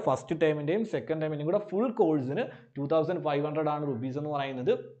 അതായത് നമ്മുടെ ഫസ്റ്റ് ടേമിൻ്റെയും സെക്കൻഡ് ടേമിൻ്റെയും കൂടെ ഫുൾ കോഴ്സിന് 2500 ആണ് റുപ്പീസ് എന്ന്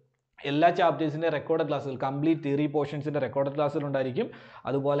പറയുന്നത്. എല്ലാ ചാപ്റ്റേഴ്സിൻ്റെ റെക്കോർഡ് ക്ലാസ്സുകൾ, കംപ്ലീറ്റ് തിയറി പോർഷൻസിൻ്റെ റെക്കോർഡ് ക്ലാസ്സുകൾ ഉണ്ടായിരിക്കും.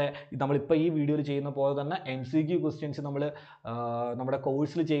 അതുപോലെ നമ്മളിപ്പോൾ ഈ വീഡിയോയിൽ ചെയ്യുന്ന പോലെ തന്നെ MCQ ക്വസ്റ്റ്യൻസ് നമ്മൾ നമ്മുടെ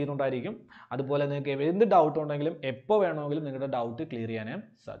കോഴ്സിൽ ചെയ്യുന്നുണ്ടായിരിക്കും. അതുപോലെ നിങ്ങൾക്ക് എന്ത് ഡൗട്ട് ഉണ്ടെങ്കിലും എപ്പോൾ വേണമെങ്കിലും നിങ്ങളുടെ ഡൗട്ട് ക്ലിയർ ചെയ്യാനും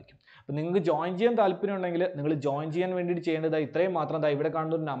സാധിക്കും. അപ്പോൾ നിങ്ങൾക്ക് ജോയിൻ ചെയ്യാൻ താല്പര്യം ഉണ്ടെങ്കിൽ നിങ്ങൾ ജോയിൻ ചെയ്യാൻ വേണ്ടിയിട്ട് ചെയ്യേണ്ടത് ഇത്രയും മാത്രം. ഇവിടെ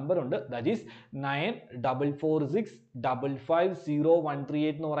കാണുന്ന ഒരു നമ്പർ ഉണ്ട്, ദാറ്റ് ഈസ്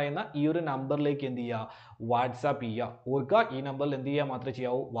 9446550138 എന്ന് പറയുന്ന ഈ ഒരു നമ്പറിലേക്ക് എന്ത് ചെയ്യുക? വാട്സാപ്പ് ചെയ്യുക. ഓർക്കുക, ഈ നമ്പറിൽ എന്ത് ചെയ്യുക മാത്രമേ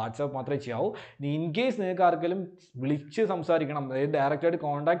ചെയ്യാവൂ? വാട്സാപ്പ് മാത്രമേ ചെയ്യാവൂ. ഇൻ കേസ് നിങ്ങൾക്ക് ആർക്കെങ്കിലും വിളിച്ച് സംസാരിക്കണം, അതായത് ഡയറക്റ്റായിട്ട്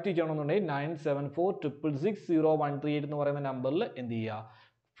കോൺടാക്ട് ചെയ്യണമെന്നുണ്ടെങ്കിൽ 9746660138 എന്ന് പറയുന്ന നമ്പറിൽ എന്ത് ചെയ്യുക?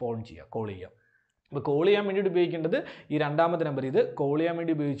 ഫോൺ ചെയ്യുക, കോൾ ചെയ്യുക. അപ്പോൾ കോൾ ചെയ്യാൻ വേണ്ടിയിട്ട് ഉപയോഗിക്കേണ്ടത് ഈ രണ്ടാമത്തെ നമ്പർ, ഇത് കോൾ ചെയ്യാൻ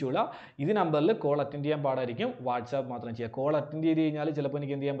വേണ്ടി ഉപയോഗിച്ചോളാം. ഇത് നമ്പറിൽ കോൾ അറ്റൻഡ് ചെയ്യാൻ പാടായിരിക്കും, വാട്സാപ്പ് മാത്രം ചെയ്യുക. കോൾ അറ്റൻഡ് ചെയ്ത് കഴിഞ്ഞാൽ ചിലപ്പോൾ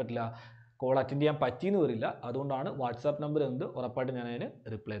എനിക്ക് എന്ത് ചെയ്യാൻ പറ്റില്ല, കോൾ അറ്റൻഡ് ചെയ്യാൻ പറ്റിയെന്ന് വരില്ല. അതുകൊണ്ടാണ് വാട്സാപ്പ് നമ്പർ എന്ത് ഉറപ്പായിട്ട് ഞാൻ അതിന്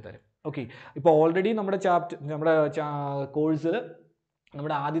റിപ്ലൈ തരും. ഓക്കെ, ഇപ്പോൾ ഓൾറെഡി നമ്മുടെ കോഴ്സിൽ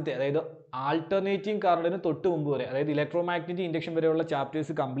നമ്മുടെ ആദ്യത്തെ, അതായത് ആൾട്ടർനേറ്റിംഗ് കറണ്ടിന് തൊട്ട് മുമ്പ് വരെ, അതായത് ഇലക്ട്രോമാഗ്നറ്റിക് ഇൻഡക്ഷൻ വരെയുള്ള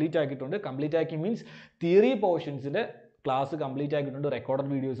ചാപ്റ്റേഴ്സ് കംപ്ലീറ്റ് ആക്കിയിട്ടുണ്ട്. കംപ്ലീറ്റ് ആക്കി മീൻസ് തിയറി പോർഷൻസിൻ്റെ ക്ലാസ് കംപ്ലീറ്റ് ആക്കിയിട്ടുണ്ട്. റെക്കോർഡഡ്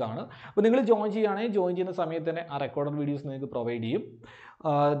വീഡിയോസ് ആണ്. അപ്പോൾ നിങ്ങൾ ജോയിൻ ചെയ്യുകയാണെങ്കിൽ ജോയിൻ ചെയ്യുന്ന സമയത്ത് തന്നെ ആ റെക്കോർഡഡ് വീഡിയോസ് നിങ്ങൾക്ക് പ്രൊവൈഡ് ചെയ്യും.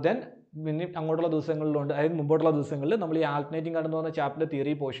 ദെൻ പിന്നെ അങ്ങോട്ടുള്ള ദിവസങ്ങളിലുണ്ട്, അതായത് മുമ്പോട്ടുള്ള ദിവസങ്ങളിൽ നമ്മൾ ഈ ആൾട്ടർനേറ്റിംഗ് കറണ്ട് എന്ന് പറഞ്ഞ ചാപ്റ്റർ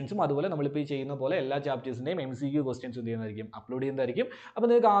തിയറി പോർഷൻസും അതുപോലെ നമ്മളിപ്പോൾ ഈ ചെയ്യുന്ന പോലെ എല്ലാ ചാപ്റ്റേഴ്സിൻ്റെയും MCQ ക്വസ്റ്റ്യൻസും ചെയ്യുന്നതായിരിക്കും, അപ്ലോഡ് ചെയ്യുന്നതായിരിക്കും. അപ്പോൾ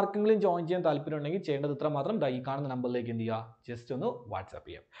നിങ്ങൾക്ക് ആർക്കെങ്കിലും ജോയിൻ ചെയ്യാൻ താല്പര്യം ഉണ്ടെങ്കിൽ ചെയ്യേണ്ടത് ഇത്ര മാത്രം. ഈ കാണുന്ന നമ്പറിലേക്ക് എന്ത് ചെയ്യുക? ജസ്റ്റ് ഒന്ന് വാട്സാപ്പ്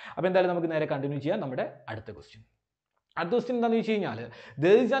ചെയ്യാം. അപ്പോൾ എന്തായാലും നമുക്ക് നേരെ കണ്ടിന്യൂ ചെയ്യാം നമ്മുടെ അടുത്ത ക്വസ്റ്റ്യൻ. അടുത്ത ക്വസ്റ്റ്യൻ എന്താണെന്ന് വെച്ച് കഴിഞ്ഞാൽ,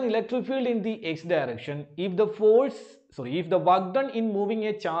 there is an electric field in the x direction if the work done in moving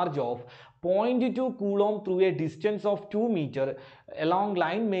a charge of 0.2 coulomb through a distance of 2 meter along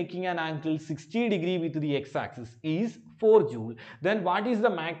line making an angle 60 degree with the x-axis is 4 joule. Then what is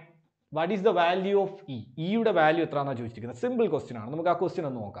the value of E? യുടെ value എത്രയാണെന്നാണ് ചോദിച്ചിരിക്കുന്നത്. Simple question ആണ്. നമുക്ക് ആ question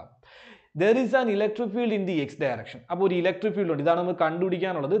ഒന്ന് നോക്കാം. There is an electric field in the x direction. അപ്പോൾ ഒരു electric field ഉണ്ട്, ഇതാണ് നമുക്ക്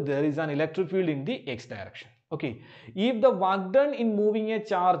കണ്ടുപിടിക്കാനുള്ളത്. There is an electric field in the x direction. Okay, if the work done in moving a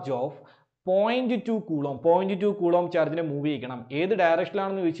charge of 0.2 coulomb ചാർജിനെ move ചെയ്യിക്കണം. ഏത്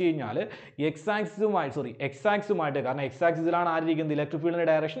ഡയറക്ഷനിലാണെന്ന് ചോദിച്ചു കഴിഞ്ഞാൽ x ആക്സിസുമായിട്ട്, കാരണം x ആക്സിസിലാണ് ആയിരിക്കുന്നത് ഇലക്ട്രിക് ഫീൽഡിന്റെ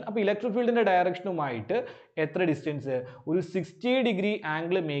ഡയറക്ഷൻ. അപ്പോൾ ഇലക്ട്രിക് ഫീൽഡിന്റെ ഡയറക്ഷനുമായിട്ട് എത്ര ഡിസ്റ്റൻസ്? ഒരു 60 ഡിഗ്രി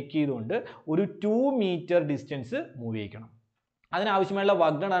ആംഗിൾ മേക്ക് ചെയ്തുകൊണ്ട് ഒരു 2 metre distance move ചെയ്യിക്കണം. അതിനാവശ്യമായുള്ള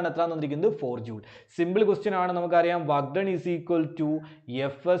work done ആണ് എത്ര തന്നിരിക്കുന്നത്? 4 ജൂൾ. സിമ്പിൾ ക്വസ്റ്റ്യൻ ആണ്. നമുക്കറിയാം work done is equal to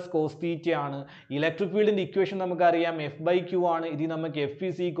FS cos θ ആണ്. ഇലക്ട്രിക് ഫീൽഡിന്റെ ഇക്വേഷൻ നമുക്കറിയാം F/Q ആണ്. ഇതിൽ നമുക്ക് F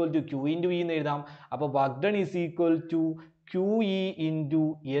is equal to Q into E എന്ന് എഴുതാം. അപ്പോൾ work done is equal to QE into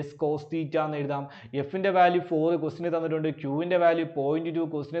S cos θ എന്ന് എഴുതാം. എഫിന്റെ വാല്യൂ 4 ക്വസ്റ്റിന് തന്നിട്ടുണ്ട്, Qന്റെ വാല്യൂ 0.2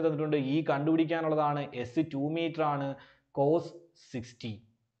 ക്വസ്റ്റിന് തന്നിട്ടുണ്ട്. E കണ്ടുപിടിക്കാനുള്ളതാണ്. S 2 മീറ്റർ ആണ്, cos 60.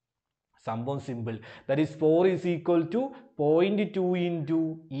 സംഭവം simple. That is 4 is equal to 0.2 into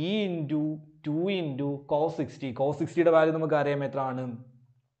E into 2 into cos 60. cos 60യുടെ value നമുക്ക് അറിയാം എത്രയാണ്?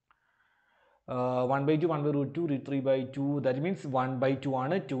 1 by 2, 1 by root 2, root 3 by 2, that means 1 by 2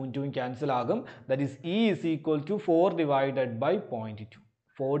 ആണ്, 2 2 cancel ആകും, that is E is equal to 4 divided by 0.2,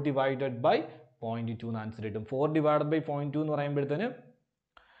 4 divided by 0.2 എന്ന് answer കിട്ടും. 4 divided by 0.2 എന്ന് പറയുമ്പോഴത്തേന്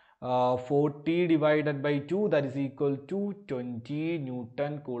 40 divided by 2, that is equal to 20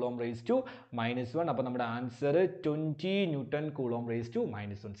 Newton Coulomb raised to -1. അപ്പോൾ നമ്മുടെ answer 20 Newton Coulomb raised to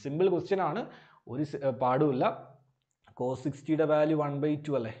 -1. Simple question ആണ്, ഒരു പാടുമില്ല. cos 60യുടെ value 1 by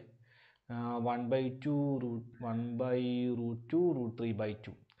 2 അല്ലേ, 1 by 2 1 by root 2 root 3 by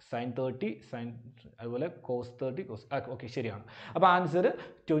 2, sin 30 sin അതുപോലെ cos 30 cos, okay ശരിയാണ്. അപ്പോൾ answer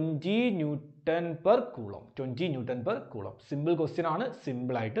 20 Newton per Coulomb, 20 Newton per Coulomb. Simple question ആണ്,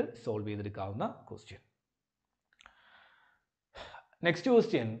 സിമ്പിളായിട്ട് solve ചെയ്തെടുക്കാവുന്ന question. Next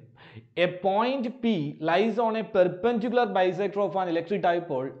question, a point P lies on a perpendicular bisector of an electric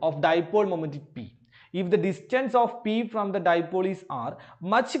dipole of dipole moment P. If the distance of P from the dipole is R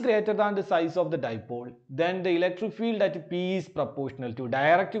much greater than the size of the dipole, then the electric field at P is proportional to.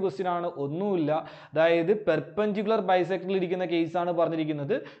 Direct question ആണ്, ഒന്നുമില്ല. അതായത് perpendicular ബൈസെക്ടറിൽ ഇരിക്കുന്ന case ആണ്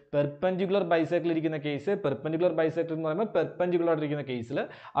പറഞ്ഞിരിക്കുന്നത്. Perpendicular ബൈസെക്ടറിൽ ഇരിക്കുന്ന case, perpendicular bisector എന്ന് പറയുമ്പോൾ perpendicular ഇരിക്കുന്ന കേസിൽ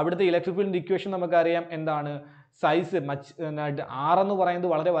അവിടുത്തെ ഇലക്ട്രിക് ഫീൽഡിന്റെ ഇക്വേഷൻ നമുക്കറിയാം എന്താണ്, സൈസ് R എന്ന് പറയുന്നത്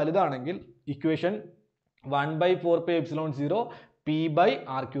വളരെ വലുതാണെങ്കിൽ equation 1/4πε0 P by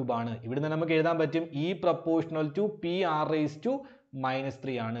R cube ആണ്. ഇവിടുന്ന് നമുക്ക് എഴുതാൻ പറ്റും E proportional to PR raised to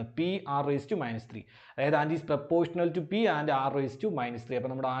 -3 ആണ്, PR raised to -3, അതായത് and is proportional to P and R raised to -3.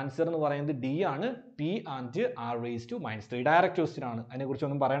 അപ്പോൾ നമ്മുടെ ആൻസർ എന്ന് പറയുന്നത് D ആണ്, P and R raised to -3. Direct question ആണ്,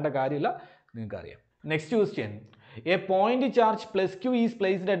 അതിനെക്കുറിച്ചൊന്നും പറയേണ്ട കാര്യമില്ല, നിങ്ങൾക്ക് അറിയാം. Next question, a point charge plus Q is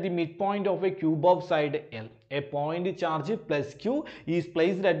placed at the midpoint of a cube of side L. A point charge plus Q is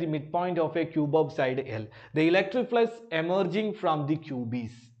placed at the midpoint of a cube of side L. The electric flux emerging from the cube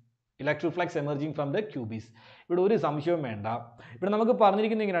is. Electric flux emerging from the cube is. ഇവിടെ ഒരു സംശയവും വേണ്ട. ഇവിടെ നമുക്ക്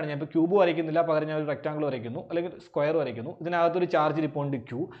പറഞ്ഞിരിക്കുന്നത് ഇങ്ങനെയാണ്, ഞാൻ ഇപ്പോൾ ക്യൂബ് വരയ്ക്കുന്നില്ല, പകരം ഞാൻ ഒരു റെക്ടാങ്കിൾ വരയ്ക്കുന്നു അല്ലെങ്കിൽ സ്ക്വയർ വരയ്ക്കുന്നു. ഇതിനകത്തൊരു ചാർജ് ഇരിപ്പുണ്ട്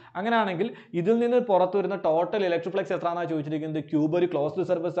Q. അങ്ങനെയാണെങ്കിൽ ഇതിൽ നിന്ന് പുറത്തു വരുന്ന ടോട്ടൽ ഇലക്ട്രിക് ഫ്ലക്സ് എത്രയാണെന്നാണ് ചോദിച്ചിരിക്കുന്നത്. ക്യൂബ് ഒരു ക്ലോസ്ഡ്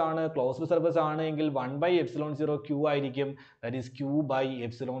സർഫസ് ആണ്, ക്ലോസ്ഡ് സർഫസ് ആണ് എങ്കിൽ 1/ε0 Q ആയിരിക്കും, ദാറ്റ് ഈസ്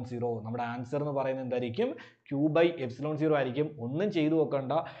Q/ε0. നമ്മുടെ ആൻസർ എന്ന് പറയുന്നത് എന്തായിരിക്കും, Q/ε0 ആയിരിക്കും. ഒന്നും ചെയ്തു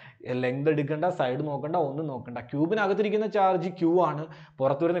നോക്കണ്ട, ലെങ്ത് എടുക്കണ്ട, സൈഡ് നോക്കണ്ട, ഒന്നും നോക്കണ്ട. ക്യൂബിനകത്തിരിക്കുന്ന ചാർജ് Q ആണ്,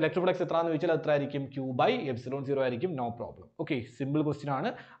 പുറത്തു വരുന്ന ഇലക്ട്രിക് ഫ്ലക്സ് എത്രയാണെന്ന് ചോദിച്ചാൽ എത്ര ആയിരിക്കും, Q/ε0 ആയിരിക്കും. No problem. Okay, simple question ആണ്.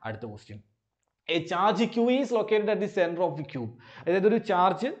 അടുത്ത question, a charge Q is located at the center of the cube. അതായത് ഒരു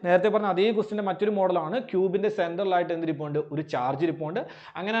ചാർജ്, നേരത്തെ പറഞ്ഞ അതേ ക്വസ്റ്റിന്റെ മറ്റൊരു മോഡലാണ്, ക്യൂബിന്റെ സെന്ററിലായിട്ട് എന്തിരിപ്പുണ്ട്, ഒരു ചാർജ് ഇരിപ്പുണ്ട്.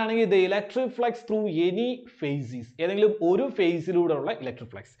 അങ്ങനെയാണെങ്കിൽ the electric flux through any faces, ഏതെങ്കിലും ഒരു ഫേസിലൂടെ ഉള്ള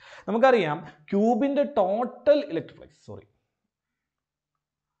ഇലക്ട്രിക് ഫ്ലക്സ്. നമുക്കറിയാം ക്യൂബിന്റെ total electric flux,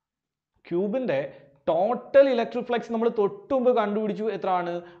 ക്യൂബിന്റെ total electric flux നമ്മൾ തൊട്ടുമുമ്പ് കണ്ടുപിടിച്ചു,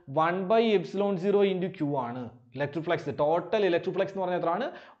 എത്രയാണ്, 1/ε0 into Q ആണ്. Electric flux, total electric flux എന്ന് പറഞ്ഞാൽ എത്രയാണ്,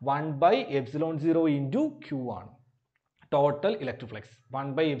 1/ε0 into Q ആണ്. Total electric flux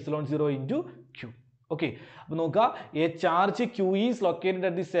 1/ε0 into Q. Okay, അപ്പോൾ നോക്കുക, A charge Q is located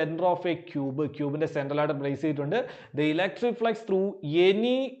at the centre of A cube. ക്യൂബിന്റെ സെന്ററിലായിട്ട് place ചെയ്തിട്ടുണ്ട്. The electric flux through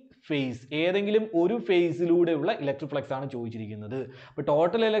any face, ഏതെങ്കിലും ഒരു ഫേസിലൂടെയുള്ള electric flux ആണ് ചോദിച്ചിരിക്കുന്നത്. അപ്പോൾ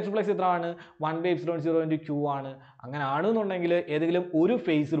ടോട്ടൽ ഇലക്ട്രിക് ഫ്ലക്സ് എത്രയാണ്, 1/ε0 into Q ആണ്. അങ്ങനെ ആണെന്നുണ്ടെങ്കിൽ ഏതെങ്കിലും ഒരു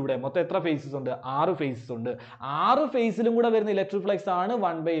ഫേസിലൂടെ, മൊത്തം എത്ര ഫേസസ് ഉണ്ട്, 6 ഫേസസ് ഉണ്ട്, 6 ഫേസിലും കൂടെ വരുന്ന ഇലക്ട്രിക് ഫ്ലക്സ് ആണ്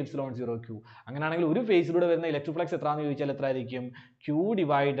 1/ε0 Q. അങ്ങനെയാണെങ്കിൽ ഒരു ഫേസിലൂടെ വരുന്ന ഇലക്ട്രിക് ഫ്ലക്സ് എത്രയാണെന്ന് ചോദിച്ചാൽ എത്ര ആയിരിക്കും,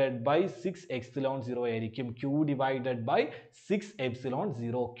 Q/6ε0 ആയിരിക്കും.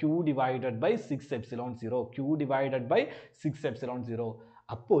 Q/6ε0, Q/6ε0, Q/6ε0.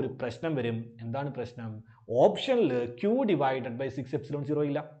 അപ്പോൾ ഒരു പ്രശ്നം വരും. എന്താണ് പ്രശ്നം, ഓപ്ഷനിൽ Q/6ε0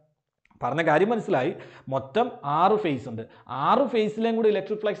 ഇല്ല. പറഞ്ഞ കാര്യം മനസ്സിലായി. മൊത്തം 6 ഫേസ് ഉണ്ട്, 6 ഫേസിലെയും കൂടി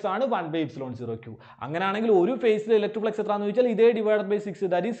ഇലക്ട്രിക് ഫ്ലക്സ് ആണ് 1/ε0 Q. അങ്ങനെയാണെങ്കിൽ ഒരു ഫേസിലെ ഇലക്ട്രിക് ഫ്ലക്സ് എത്രയാണെന്ന് ചോദിച്ചാൽ ഇതേ /6,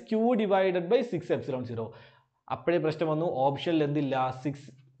 ദാറ്റ് ഈസ് Q/6ε0. അപ്പോഴേ പ്രശ്നം വന്നു, ഓപ്ഷനിൽ എന്തില്ല,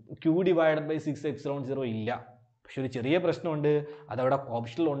 Q/6ε0 ഇല്ല. പക്ഷെ ഒരു ചെറിയ പ്രശ്നമുണ്ട്, അതവിടെ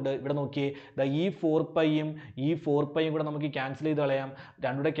ഓപ്ഷനിലുണ്ട്. ഇവിടെ നോക്കിയേ, ഈ 4πയും ഈ 4πയും കൂടെ നമുക്ക് ക്യാൻസൽ ചെയ്ത് കളയാം.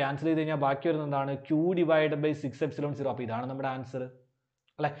 രണ്ടുകൂടെ ക്യാൻസൽ ചെയ്ത് കഴിഞ്ഞാൽ ബാക്കി വരുന്നത് എന്താണ്, Q/6ε0. അപ്പോൾ ഇതാണ് നമ്മുടെ ആൻസർ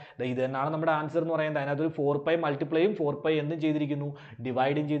അല്ലേ. ഇത് തന്നെയാണ് നമ്മുടെ ആൻസർ എന്ന് പറയുന്നത്. അതിനകത്തൊരു 4π മൾട്ടിപ്ലൈയും 4π എന്തും ചെയ്തിരിക്കുന്നു,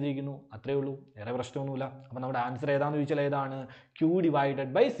 ഡിവൈഡും ചെയ്തിരിക്കുന്നു, അത്രേ ഉള്ളൂ, വേറെ പ്രശ്നമൊന്നുമില്ല. അപ്പോൾ നമ്മുടെ ആൻസർ ഏതാണെന്ന് ചോദിച്ചാൽ ഏതാണ്,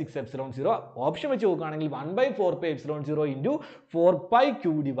 Q/6ε0. ഓപ്ഷൻ വെച്ച് നോക്കുകയാണെങ്കിൽ 1/4πε0 into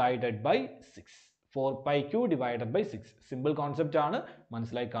 4πQ/6. 4πQ/6. Simple concept ആണ്,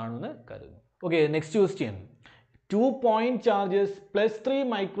 മനസ്സിലായി കാണുമെന്ന് കരുതുന്നു. Okay, next question, 2 point charges +3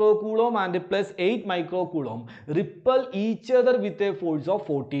 microcoulomb and +8 microcoulomb repel each other with a force of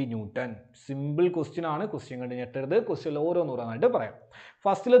 40 Newton. Simple question ആണ്, ക്വസ്റ്റ്യൻ കണ്ട് ഞെട്ടരുത്, ക്വസ്റ്റ്യൻ ഓരോന്നോരോന്നായിട്ട് പറയാം.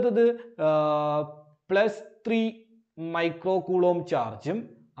 ഫസ്റ്റിലത്തത് +3 microcoulomb ചാർജും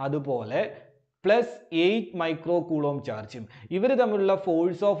അതുപോലെ പ്ലസ് 8 മൈക്രോ കൂളോം ചാർജും. ഇവർ തമ്മിലുള്ള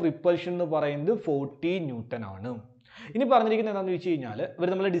ഫോഴ്സ് ഓഫ് റിപ്പൽഷൻ എന്ന് പറയുന്നത് 40 ന്യൂട്ടൺ ആണ്. ഇനി പറഞ്ഞിരിക്കുന്നത് എന്താണെന്ന് വെച്ച് കഴിഞ്ഞാൽ ഇവർ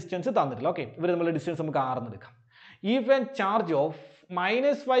തമ്മിലുള്ള ഡിസ്റ്റൻസ് തന്നിട്ടില്ല. ഓക്കെ, ഇവർ തമ്മിലുള്ള ഡിസ്റ്റൻസ് നമുക്ക് 6 എന്ന് എടുക്കാം. If N charge of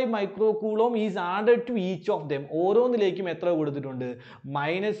 -5 micro coulomb is added to each of them. ഓരോന്നിലേക്കും എത്ര കൊടുത്തിട്ടുണ്ട്?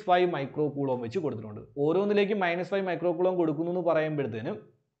 -5 മൈക്രോ കൂളോം വെച്ച് കൊടുത്തിട്ടുണ്ട്. ഓരോന്നിലേക്കും -5 മൈക്രോ കൂളോം കൊടുക്കുന്നു എന്ന് പറയുമ്പോഴത്തേനും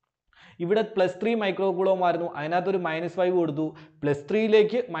ഇവിടെ +3 മൈക്രോ കൂളോം ആയിരുന്നു, അതിനകത്തൊരു -5 കൊടുത്തു.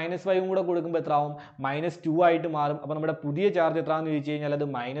 +3ലേക്ക് -5 കൂടെ കൊടുക്കുമ്പോൾ എത്ര ആവും? -2 ആയിട്ട് മാറും. അപ്പോൾ നമ്മുടെ പുതിയ ചാർജ് എത്രയാണെന്ന് ചോദിച്ചു കഴിഞ്ഞാൽ അത്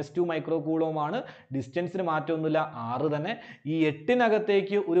 -2 മൈക്രോ കൂളോം ആണ്. ഡിസ്റ്റൻസിന് മാറ്റമൊന്നുമില്ല, 6 തന്നെ. ഈ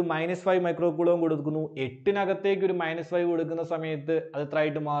 8നകത്തേക്ക് ഒരു -5 മൈക്രോ കൂളോം കൊടുക്കുന്നു. 8നകത്തേക്ക് ഒരു -5 കൊടുക്കുന്ന സമയത്ത് അത് എത്ര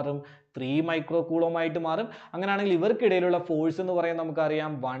ആയിട്ട് മാറും? 3 മൈക്രോ കൂളോം ആയിട്ട് മാറും. അങ്ങനെയാണെങ്കിൽ ഇവർക്കിടയിലുള്ള ഫോഴ്സ് എന്ന് പറയുന്നത്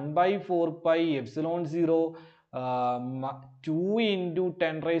നമുക്കറിയാം 1/4πε0 2 into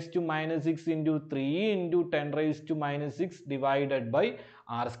 10 raised to minus 6 into 3 into 10 raised to minus 6 divided by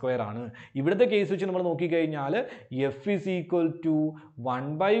r square ആണ്. ഇവിടുത്തെ കേസ് വെച്ച് നമ്മൾ നോക്കിക്കഴിഞ്ഞാൽ F is equal to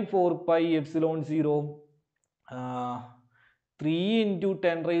 1/4πε0 3 into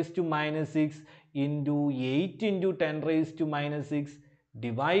 10 raised to minus 6 into 8 into 10 raised to minus 6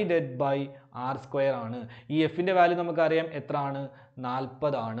 divided by r square ആണ്. ഈ എഫിൻ്റെ value നമുക്കറിയാം എത്ര ആണ്?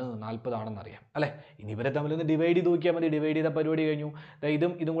 40 ആണ്. 40 ആണെന്ന് അറിയാം അല്ലേ? ഇനി ഇവരെ തമ്മിലൊന്ന് ഡിവൈഡ് ചെയ്ത് നോക്കിയാൽ മതി. ഡിവൈഡ് ചെയ്ത പരിപാടി കഴിഞ്ഞു.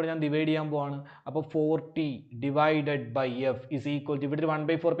 ഇതും കൂടെ ഞാൻ ഡിവൈഡ് ചെയ്യാൻ പോവാണ്. അപ്പോൾ 40 divided by F is equal to ഇവിടെ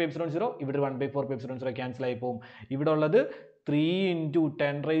 1/4πε0, ഇവിടെ 1/4πε0 ക്യാൻസൽ ആയി പോകും. ഇവിടെ ഉള്ളത് 3 into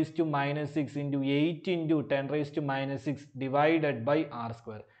 10 raised to minus 6 into 8 into 10 raised to minus 6 divided by r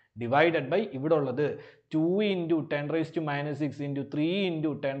square. Divided by ഇവിടെ ഉള്ളത് 2 into 10 raised to minus 6 into 3 into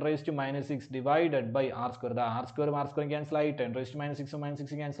 10 raised to minus 6 divided by r square. The r square cancel ആയി. 10 raised to minus 6 minus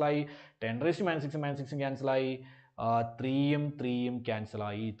 6 cancel ആയി. 10 raised to minus 6 minus 6 cancel ആയി. 3യും 3യും cancel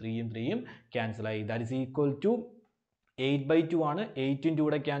ആയി. 3യും 3യും cancel ആയി. That is equal to 8/2 ആണ്. 8 ൻ്റെ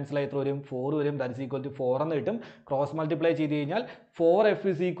കൂടെ cancel ആയി എത്ര വരും? 4 വരും. ദാറ്റ് ഇസ് ഈക്വൽ ടു 4 എന്ന് കിട്ടും. ക്രോസ് മൾട്ടിപ്ലൈ ചെയ്ത് കഴിഞ്ഞാൽ 4f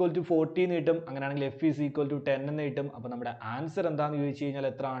ഇസ് ഈക്വൽ ടു 40 എന്ന് കിട്ടും. അങ്ങനെയാണെങ്കിൽ f ഇസ് ഈക്വൽ ടു 10 എന്ന് കിട്ടും. അപ്പോൾ നമ്മുടെ ആൻസർ എന്താണെന്ന് ചോദിച്ചു കഴിഞ്ഞാൽ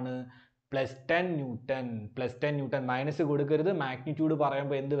എത്ര ആണ്? +10 ന്യൂട്ടൺ. +10 ന്യൂട്ടൺ. മൈനസ് കൊടുക്കരുത്. മാഗ്നിറ്റ്യൂഡ്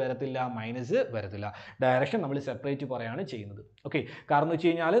പറയുമ്പോൾ എന്ത് വരത്തില്ല? മൈനസ് വരത്തില്ല. ഡയറക്ഷൻ നമ്മൾ സെപ്പറേറ്റ് പറയാണ് ചെയ്യുന്നത്. ഓക്കെ, കാരണം എന്ന് വെച്ച്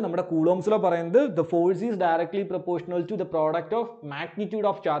കഴിഞ്ഞാൽ നമ്മുടെ കൂളോംസിലോ പറയുന്നത് the force is directly proportional to the product of magnitude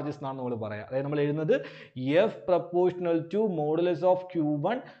of charges എന്നാണ് നമ്മൾ പറയുക. അതായത് നമ്മൾ എഴുതുന്നത് F proportional to modulus of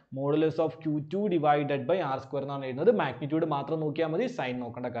Q1 modulus of Q2 divided by r square എന്നാണ് എഴുതുന്നത്. മാഗ്നിറ്റ്യൂഡ് മാത്രം നോക്കിയാൽ മതി, സൈൻ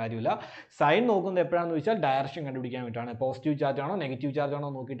നോക്കേണ്ട കാര്യമില്ല. സൈൻ നോക്കുന്നത് എപ്പോഴാണെന്ന് വെച്ചാൽ ഡയറക്ഷൻ കണ്ടുപിടിക്കാൻ വേണ്ടിയിട്ടാണ്. പോസിറ്റീവ് ചാർജ് ആണോ നെഗറ്റീവ് ചാർജ് ആണോ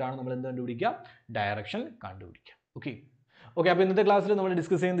നോക്കിയിട്ടാണ് നമ്മൾ എന്ത് കണ്ടുപിടിക്കുക? ഡയറക്ഷൻ കണ്ടുപിടിക്കുക. ഓക്കെ, അപ്പോൾ ഇന്നത്തെ ക്ലാസ്സിൽ നമ്മൾ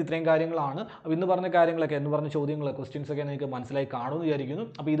ഡിസ്കസ് ചെയ്യുന്നത് ഇത്രയും കാര്യങ്ങളാണ്. അപ്പോൾ ഇന്ന് പറഞ്ഞ കാര്യങ്ങളൊക്കെ, എന്ന് പറഞ്ഞ ചോദ്യങ്ങൾ, ക്വസ്റ്റ്യൻസ് ഒക്കെ നിങ്ങൾക്ക് മനസ്സിലായി കാണുമെന്ന് വിചാരിക്കുന്നു.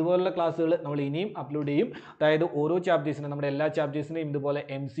 അപ്പോൾ ഇതുപോലുള്ള ക്ലാസ്സുകൾ നമ്മൾ ഇനിയും അപ്ലോഡ് ചെയ്യും. അതായത് ഓരോ ചാപ്റ്റേഴ്സിനും, നമ്മുടെ എല്ലാ ചാപ്റ്റേഴ്സിനെയും ഇതുപോലെ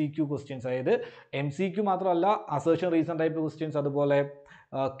MCQ ക്വസ്റ്റ്യൻസ്, അതായത് MCQ മാത്രമല്ല അസേർഷൻ റീസൺ ടൈപ്പ് ക്വസ്റ്റ്യൻസ്, അതുപോലെ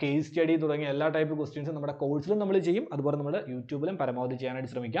കേസ് സ്റ്റഡി തുടങ്ങിയ എല്ലാ ടൈപ്പ് ക്വസ്റ്റ്യൻസും നമ്മുടെ കോഴ്സിലും നമ്മൾ ചെയ്യും. അതുപോലെ നമ്മൾ യൂട്യൂബിലും പരമാവധി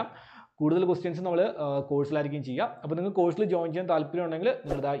ചെയ്യാനായിട്ട് ശ്രമിക്കാം. കൂടുതൽ ക്വസ്റ്റ്യൻസ് നമ്മൾ കോഴ്സിലായിരിക്കും ചെയ്യുക. അപ്പോൾ നിങ്ങൾക്ക് കോഴ്സിൽ ജോയിൻ ചെയ്യാൻ താല്പര്യം ഉണ്ടെങ്കിൽ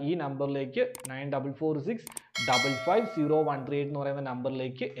നിങ്ങളുടെ ഈ നമ്പറിലേക്ക് 9446550138 എന്ന് പറയുന്ന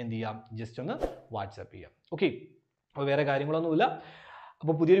നമ്പറിലേക്ക് എന്ത് ചെയ്യാം? ജസ്റ്റ് ഒന്ന് വാട്സാപ്പ് ചെയ്യാം. ഓക്കെ, അപ്പോൾ വേറെ കാര്യങ്ങളൊന്നുമില്ല.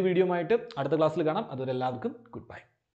 അപ്പോൾ പുതിയൊരു വീഡിയോ ആയിട്ട് അടുത്ത ക്ലാസ്സിൽ കാണാം. അതുവരെ എല്ലാവർക്കും ഗുഡ് ബൈ.